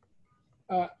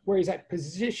where he's at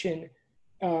position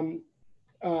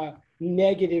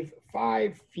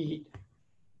 -5 feet,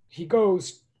 he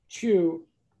goes to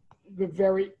the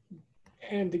very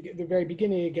end, the very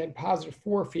beginning again,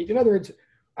 +4 feet. In other words,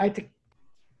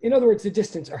 the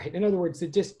distance. All right. In other words,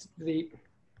 the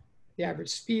average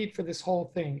speed for this whole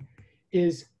thing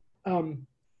is a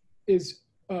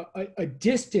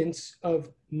distance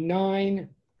of 9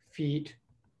 feet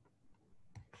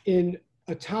in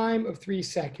a time of 3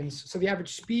 seconds. So the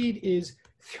average speed is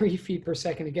 3 feet per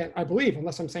second. Again, I believe,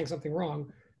 unless I'm saying something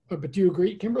wrong. But do you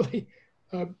agree, Kimberly?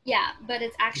 Yeah, but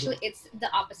it's actually, it's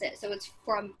the opposite. So it's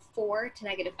from 4 to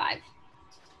 -5,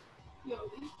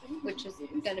 which is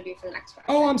going to be for the next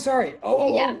question. Oh, I'm sorry.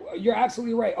 Oh, yeah. You're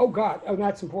absolutely right. Oh, God. Oh,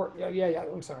 that's important. Yeah.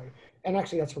 I'm sorry. And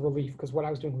actually, that's a relief because what I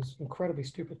was doing was incredibly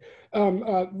stupid.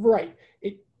 Right.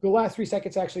 The last 3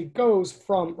 seconds actually goes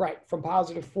from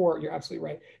 +4, you're absolutely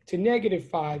right, to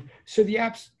 -5. So the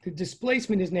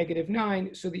displacement is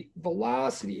 -9. So the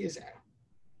velocity is,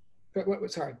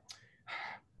 sorry.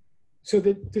 So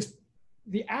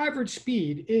the average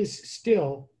speed is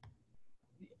still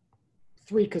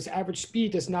 3, because average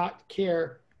speed does not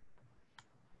care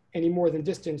any more than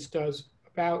distance does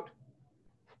about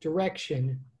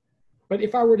direction. But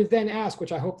if I were to then ask,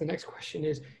 which I hope the next question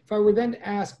is, if I were then to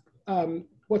ask,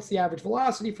 what's the average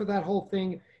velocity for that whole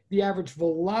thing? The average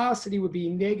velocity would be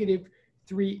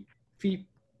 -3 feet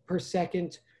per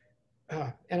second.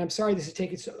 And I'm sorry this is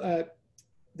taking,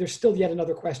 there's still yet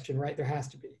another question, right? There has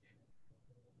to be.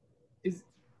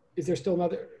 Is there still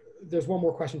another, there's one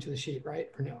more question to the sheet, right?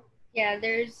 Or no? Yeah,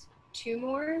 there's 2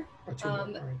 more. Or 2 more,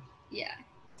 all right. Yeah.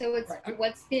 So it's,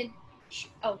 what's the,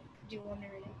 oh, do you want me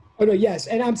to read it? Oh, no, yes.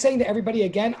 And I'm saying to everybody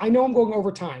again, I know I'm going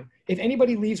over time. If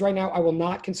anybody leaves right now, I will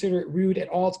not consider it rude at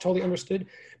all. It's totally understood.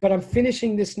 But I'm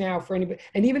finishing this now for anybody.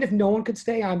 And even if no one could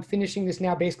stay, I'm finishing this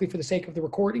now basically for the sake of the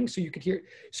recording so you could hear.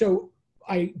 So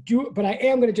I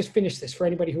am going to just finish this for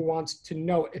anybody who wants to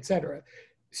know it, et cetera.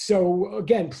 So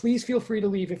again, please feel free to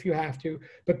leave if you have to,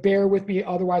 but bear with me.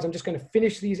 Otherwise, I'm just going to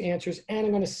finish these answers and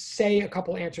I'm going to say a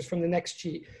couple answers from the next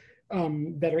sheet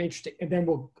that are interesting, and then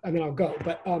I'll go.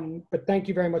 But thank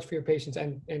you very much for your patience,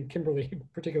 and Kimberly in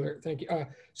particular, thank you.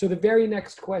 So the very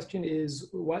next question is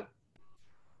what?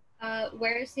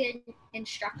 Where is the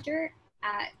instructor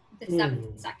at the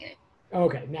 7th second?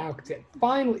 Okay, now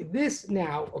finally this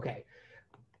now. Okay.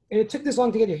 And it took this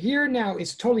long to get here. Now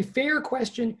it's a totally fair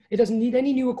question. It doesn't need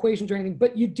any new equations or anything,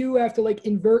 but you do have to like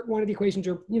invert one of the equations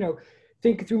or,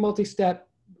 think through multi-step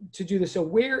to do this. So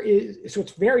so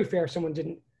it's very fair if someone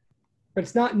didn't, but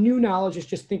it's not new knowledge. It's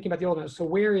just thinking about the old knowledge. So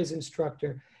where is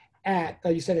instructor at,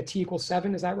 you said at t =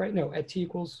 7, is that right? No, at t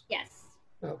 = Yes.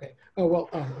 Okay. Oh, well,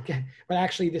 okay. But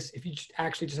actually if you just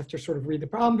have to sort of read the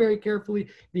problem very carefully,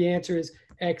 the answer is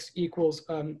x equals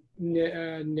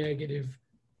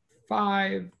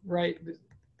 -5, right?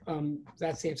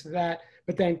 That's the answer to that.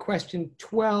 But then question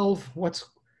 12, what's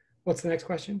the next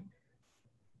question?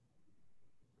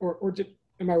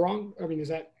 am I wrong? I mean, is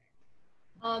that?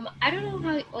 I don't know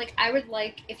how, like, I would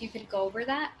like if you could go over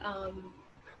that.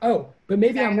 Oh, but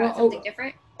maybe I'm wrong. Something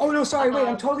different. Oh, no, sorry, wait,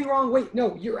 I'm totally wrong. Wait,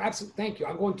 no, you're absolutely, thank you.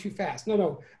 I'm going too fast.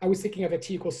 No, I was thinking of a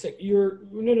t equals 6.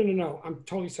 No. I'm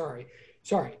totally sorry.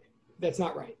 Sorry, that's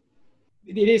not right.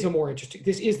 It is a more interesting,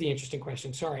 this is the interesting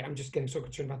question. Sorry, I'm just getting so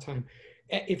concerned about time.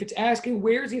 If it's asking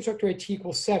where's the instructor at t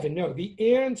equals 7, no, the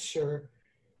answer,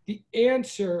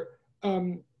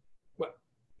 what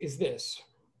is this?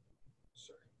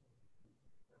 Sorry.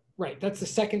 Right, that's the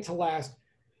second to last.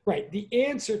 Right, the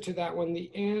answer to that one,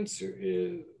 the answer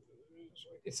is,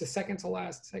 it's the second to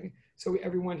last second. So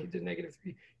everyone he did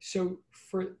 -3. So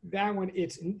for that one,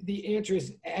 it's the answer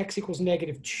is x equals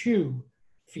 -2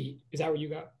 feet. Is that what you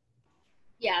got?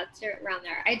 Yeah, it's around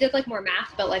there. I did like more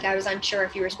math, but like I was unsure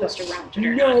if you were supposed to round it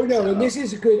or not. No, and this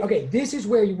is good. Okay, this is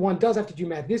where one does have to do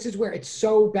math. This is where it's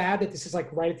so bad that this is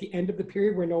like right at the end of the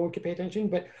period where no one can pay attention.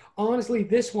 But honestly,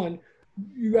 this one,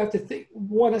 you have to think,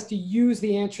 one has to use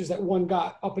the answers that one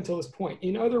got up until this point.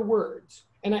 In other words,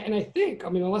 and I think, I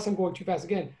mean, unless I'm going too fast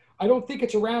again, I don't think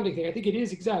it's a rounding thing. I think it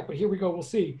is exact, but here we go, we'll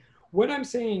see. What I'm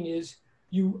saying is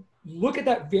you look at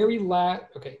that very last,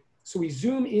 okay, so we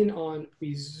zoom in on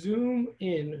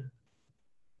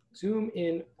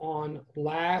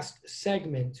last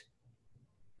segment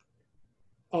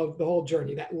of the whole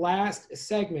journey, that last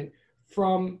segment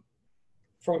from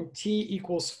t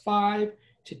equals 5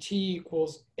 to t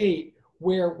equals 8,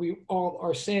 where we all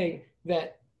are saying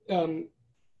that,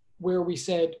 where we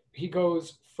said he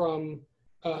goes from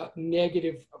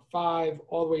 -5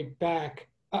 all the way back.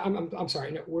 I'm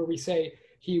sorry, no, where we say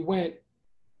he went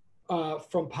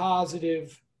from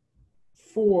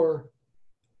 +4.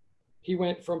 He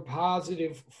went from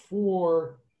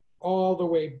 +4 all the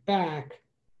way back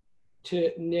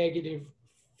to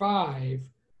 -5.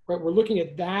 Right, we're looking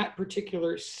at that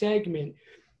particular segment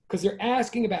because they're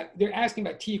asking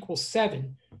about t equals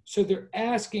 7. So they're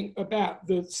asking about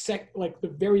the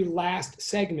very last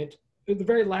segment, the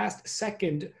very last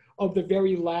second of the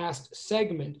very last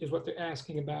segment is what they're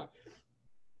asking about.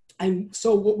 And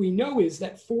so what we know is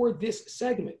that for this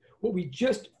segment, what we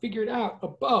just figured out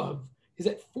above is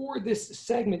that for this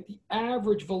segment, the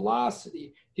average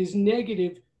velocity is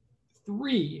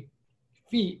 -3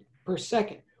 feet per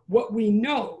second. What we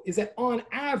know is that on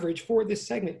average for this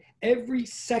segment, every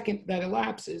second that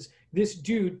elapses, this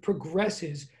dude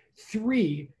progresses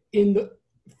 3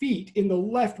 feet in the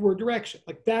leftward direction.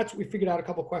 Like that's what we figured out a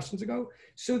couple questions ago.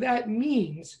 So that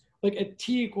means like at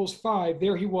t equals 5,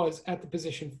 there he was at the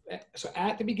position. So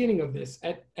at the beginning of this,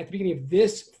 at the beginning of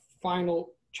this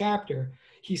final chapter,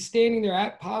 he's standing there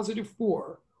at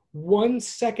 +4. 1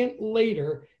 second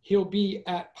later, he'll be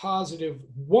at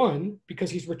 +1 because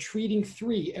he's retreating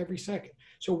 3 every second.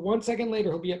 So 1 second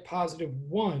later, he'll be at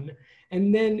 +1.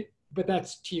 And then, but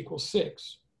that's t equals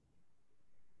 6.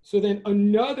 So then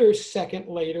another second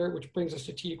later, which brings us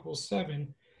to t equals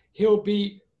 7, he'll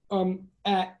be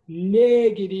at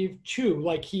 -2,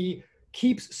 like he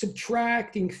keeps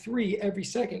subtracting 3 every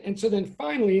second. And so then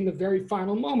finally, in the very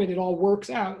final moment, it all works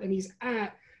out and he's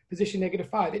at position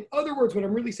 -5. In other words, what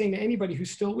I'm really saying to anybody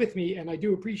who's still with me, and I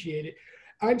do appreciate it,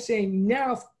 I'm saying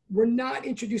now we're not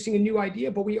introducing a new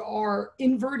idea, but we are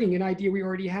inverting an idea we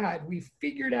already had. We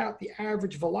figured out the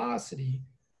average velocity.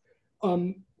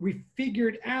 We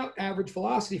figured out average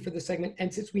velocity for the segment.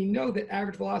 And since we know that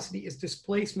average velocity is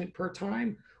displacement per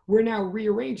time, we're now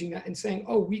rearranging that and saying,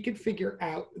 oh, we could figure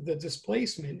out the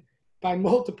displacement by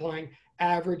multiplying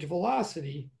average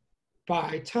velocity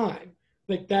by time.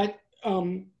 Like that,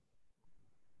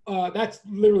 that's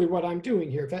literally what I'm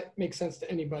doing here, if that makes sense to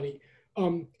anybody.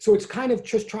 So it's kind of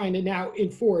just trying to now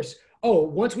enforce, oh,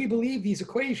 once we believe these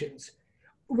equations,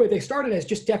 where they started as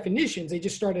just definitions, they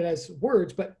just started as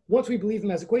words, but once we believe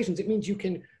them as equations, it means you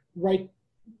can write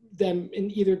them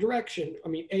in either direction. I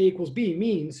mean, A equals B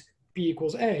means B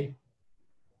equals A.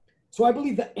 So I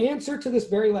believe the answer to this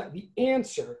the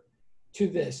answer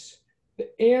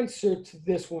to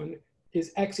this one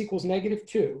is x equals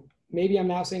 -2. Maybe I'm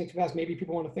now saying it too fast. Maybe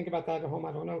people want to think about that at home.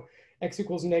 I don't know. X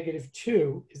equals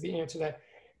 -2 is the answer to that.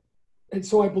 And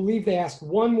so I believe they asked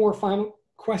one more final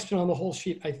question on the whole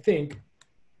sheet, I think.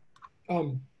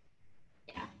 And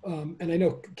I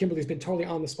know Kimberly's been totally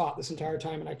on the spot this entire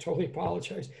time, and I totally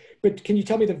apologize. But can you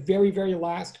tell me the very, very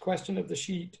last question of the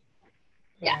sheet?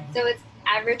 Yeah, so it's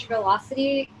average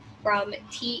velocity from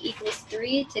t equals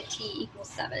 3 to t equals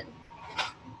 7.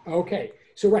 Okay,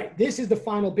 so right, this is the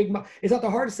final big, it's not the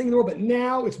hardest thing in the world, but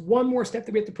now it's one more step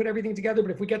that we have to put everything together.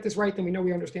 But if we get this right, then we know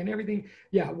we understand everything.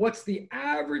 Yeah, what's the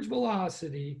average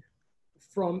velocity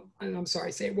from, and I'm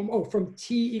sorry, say it one more, from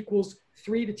t equals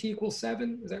 3 to t equals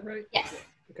 7, is that right? Yes.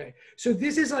 Okay, so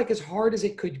this is like as hard as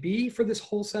it could be for this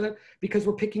whole setup because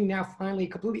we're picking now finally a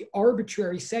completely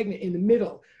arbitrary segment in the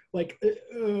middle, like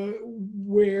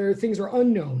where things are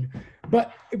unknown.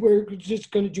 But we're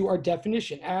just going to do our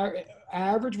definition.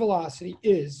 Average velocity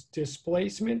is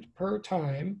displacement per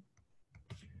time.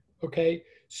 Okay,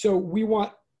 so we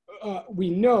want, we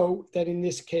know that in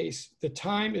this case, the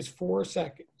time is 4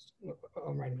 seconds.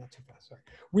 I'm writing that too fast, sorry.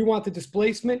 We want the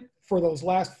displacement for those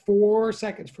last 4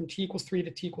 seconds from t equals 3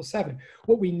 to t equals 7.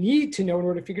 What we need to know in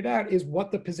order to figure it out is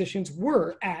what the positions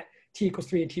were at t equals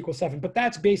 3 and t equals 7. But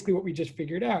that's basically what we just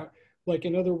figured out. Like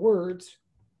in other words,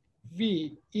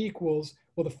 v equals,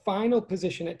 well, the final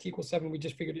position at t equals 7 we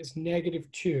just figured is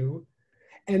 -2.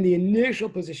 And the initial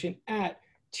position at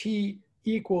t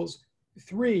equals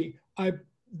 3,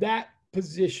 that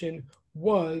position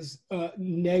was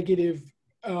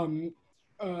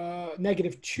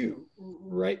 -2,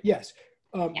 right? Yes.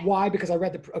 Yeah. Why? Because I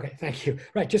read the, okay, thank you.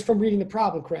 Right, just from reading the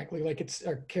problem correctly, like it's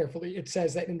carefully, it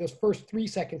says that in those first 3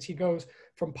 seconds, he goes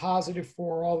from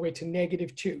 +4 all the way to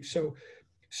 -2.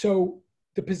 So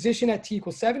the position at t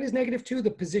equals 7 is -2.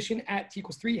 The position at t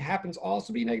equals 3 happens also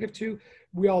to be -2.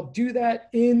 We all do that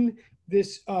in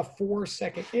this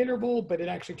 4-second interval, but it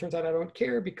actually turns out I don't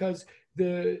care because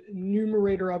the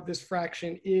numerator of this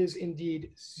fraction is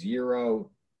indeed 0.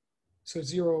 So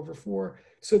 0/4.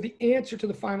 So the answer to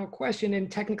the final question, and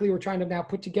technically we're trying to now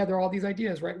put together all these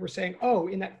ideas, right? We're saying, oh,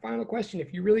 in that final question,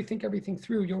 if you really think everything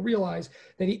through, you'll realize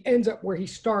that he ends up where he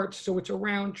starts. So it's a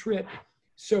round trip.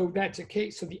 So that's a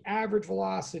case. So the average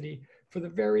velocity for the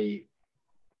very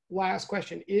last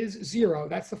question is 0.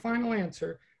 That's the final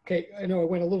answer. Okay, I know I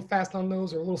went a little fast on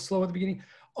those or a little slow at the beginning.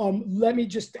 Let me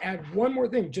just add one more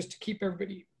thing just to keep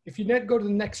everybody, if you go to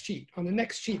the next sheet, on the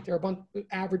next sheet, there are a bunch of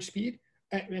average speed.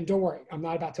 And don't worry, I'm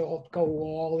not about to go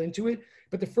all into it,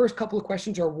 but the first couple of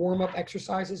questions are warm-up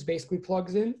exercises, basically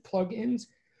plug-ins.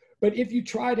 But if you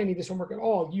tried any of this homework at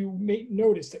all, you may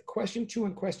notice that question 2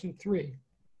 and question 3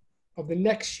 of the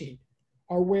next sheet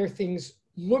are where things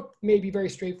look maybe very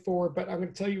straightforward, but I'm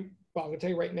going to tell you, well, I'm going to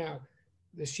tell you right now,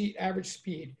 the sheet average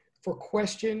speed for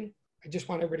question, I just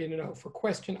want everybody to know, for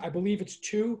question, I believe it's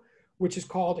 2, which is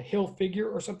called hill figure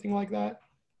or something like that,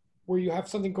 where you have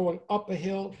something going up a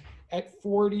hill at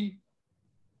 40.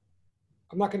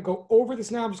 I'm not going to go over this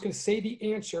now. I'm just going to say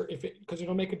the answer because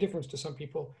it'll make a difference to some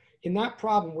people. In that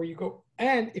problem where you go,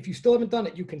 and if you still haven't done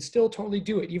it, you can still totally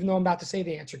do it, even though I'm about to say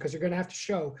the answer, because you're going to have to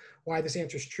show why this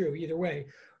answer is true either way.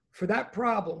 For that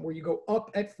problem where you go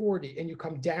up at 40 and you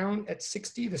come down at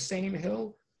 60, the same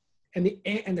hill, and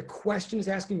the question is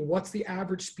asking what's the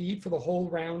average speed for the whole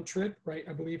round trip, right?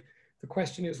 I believe the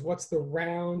question is what's the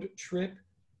round trip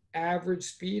average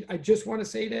speed? I just want to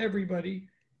say to everybody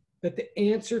that the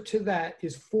answer to that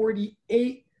is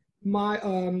 48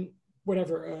 miles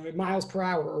per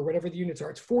hour or whatever the units are.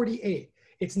 It's 48.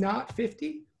 It's not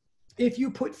 50. If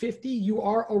you put 50, you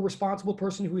are a responsible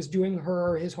person who is doing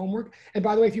her or his homework. And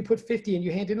by the way, if you put 50 and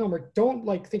you hand in homework, don't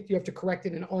think you have to correct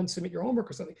it and unsubmit your homework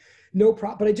or something. No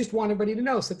problem. But I just want everybody to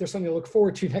know so that there's something to look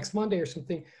forward to next Monday or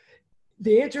something.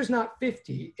 The answer is not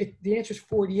 50. The answer is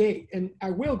 48. And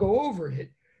I will go over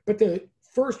it. But the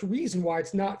first reason why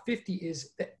it's not 50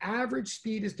 is that average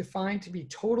speed is defined to be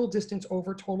total distance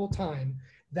over total time.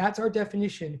 That's our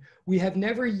definition. We have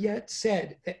never yet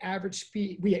said that average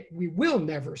speed, we will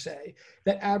never say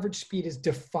that average speed is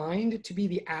defined to be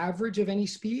the average of any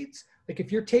speeds. Like if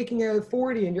you're taking a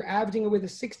 40 and you're averaging it with a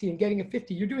 60 and getting a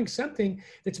 50, you're doing something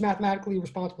that's mathematically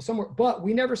responsible somewhere. But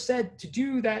we never said to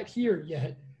do that here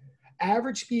yet.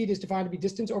 Average speed is defined to be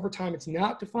distance over time. It's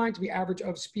not defined to be average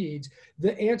of speeds.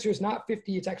 The answer is not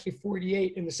 50, it's actually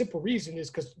 48. And the simple reason is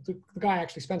because the guy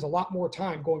actually spends a lot more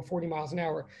time going 40 miles an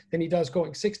hour than he does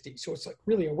going 60. So it's like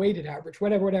really a weighted average,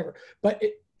 whatever. But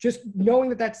just knowing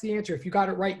that that's the answer, if you got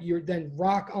it right, you're then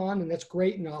rock on, and that's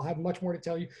great. And I'll have much more to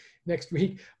tell you next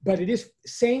week. But it is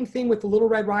same thing with the Little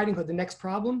Red Riding Hood, the next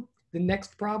problem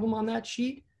on that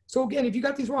sheet. So again, if you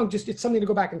got these wrong, it's something to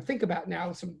go back and think about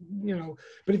now.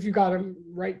 But if you got them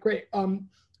right, great.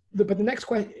 But the next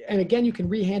question, and again, you can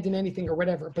rehand in anything or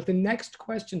whatever. But the next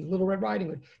question, Little Red Riding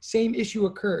Hood, same issue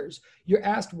occurs. You're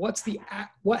asked,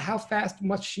 how fast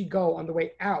must she go on the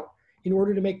way out in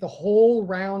order to make the whole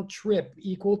round trip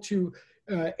equal to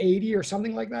 80 or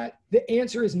something like that? The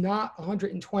answer is not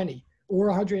 120. Or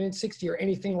 160 or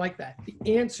anything like that. The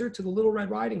answer to the Little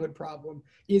Red Riding Hood problem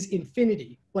is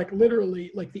infinity, like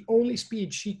literally like the only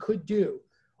speed she could do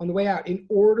on the way out in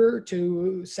order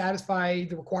to satisfy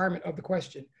the requirement of the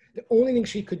question. The only thing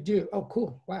she could do, oh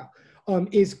cool, wow,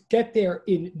 is get there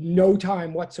in no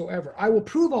time whatsoever. I will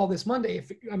prove all this Monday,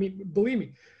 believe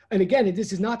me. and again,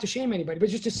 this is not to shame anybody, but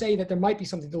just to say that there might be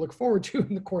something to look forward to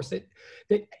in the course, that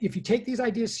if you take these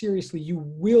ideas seriously, you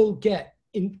will get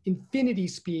infinity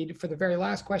speed for the very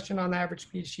last question on the average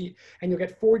speed sheet, and you'll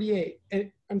get 48. And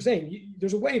I'm saying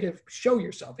there's a way to show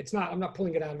yourself. It's not, I'm not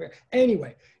pulling it out of it.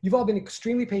 Anyway, you've all been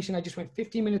extremely patient. I just went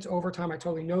 15 minutes over time. I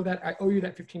totally know that. I owe you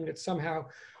that 15 minutes somehow.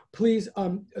 Please,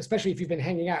 especially if you've been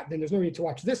hanging out, then there's no need to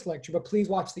watch this lecture, but please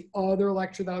watch the other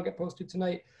lecture that'll get posted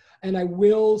tonight. And I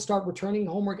will start returning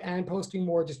homework and posting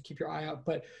more, just keep your eye out.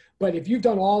 But if you've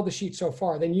done all the sheets so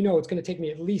far, then you know it's going to take me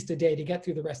at least a day to get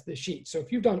through the rest of the sheets. So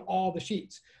if you've done all the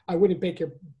sheets, I wouldn't break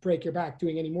your back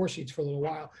doing any more sheets for a little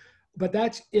while. But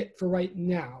that's it for right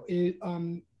now. If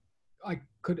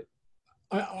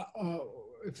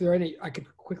there are any, I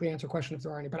could quickly answer a question if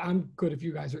there are any, but I'm good if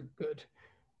you guys are good.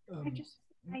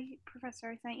 Professor,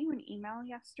 I sent you an email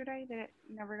yesterday that it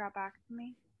never got back to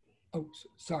me. Oh,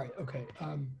 sorry. Okay.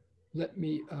 Let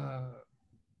me,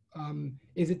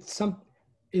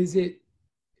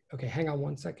 okay, hang on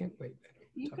one second. Wait.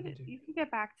 You could get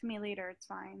back to me later. It's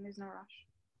fine. There's no rush.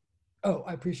 Oh,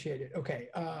 I appreciate it. Okay.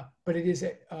 But it is,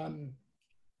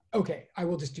 okay, I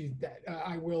will just do that.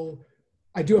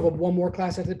 I do have one more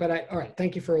class at it, but all right.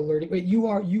 Thank you for alerting. Wait, you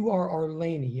are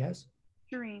Arlene, yes?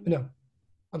 Shireen. No,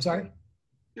 I'm sorry.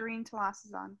 Shireen Talas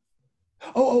is on.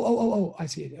 Oh, I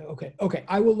see it. Okay.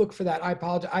 I will look for that. I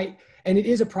apologize. And it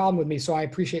is a problem with me, so I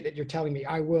appreciate that you're telling me.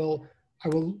 I will,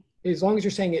 as long as you're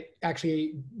saying it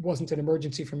actually wasn't an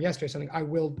emergency from yesterday or something, I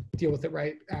will deal with it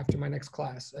right after my next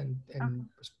class.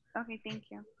 Okay,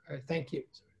 thank you. All right, thank you.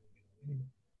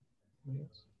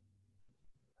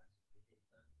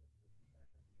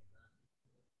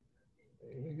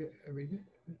 Are we good?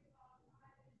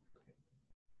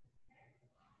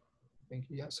 Thank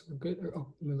you. Yes, we're good. Oh,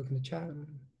 let me look in the chat.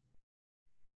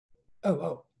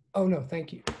 Oh, no,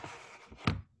 thank you.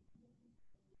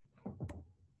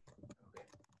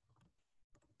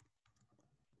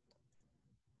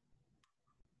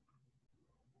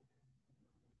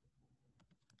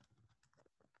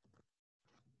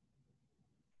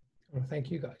 Oh, thank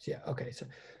you guys. Yeah. Okay. So,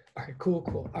 all right.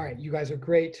 Cool. All right. You guys are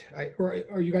great.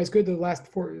 Are you guys good? The last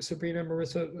four, Sabrina,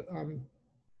 Marissa,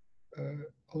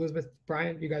 Elizabeth,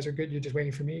 Brian, you guys are good. You're just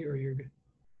waiting for me, or you're good?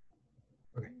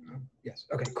 Okay. Yes.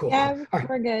 Okay. Cool. Yeah, all right.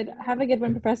 We're good. Have a good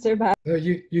one, Professor. Bye.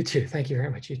 You too. Thank you very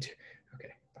much. You too.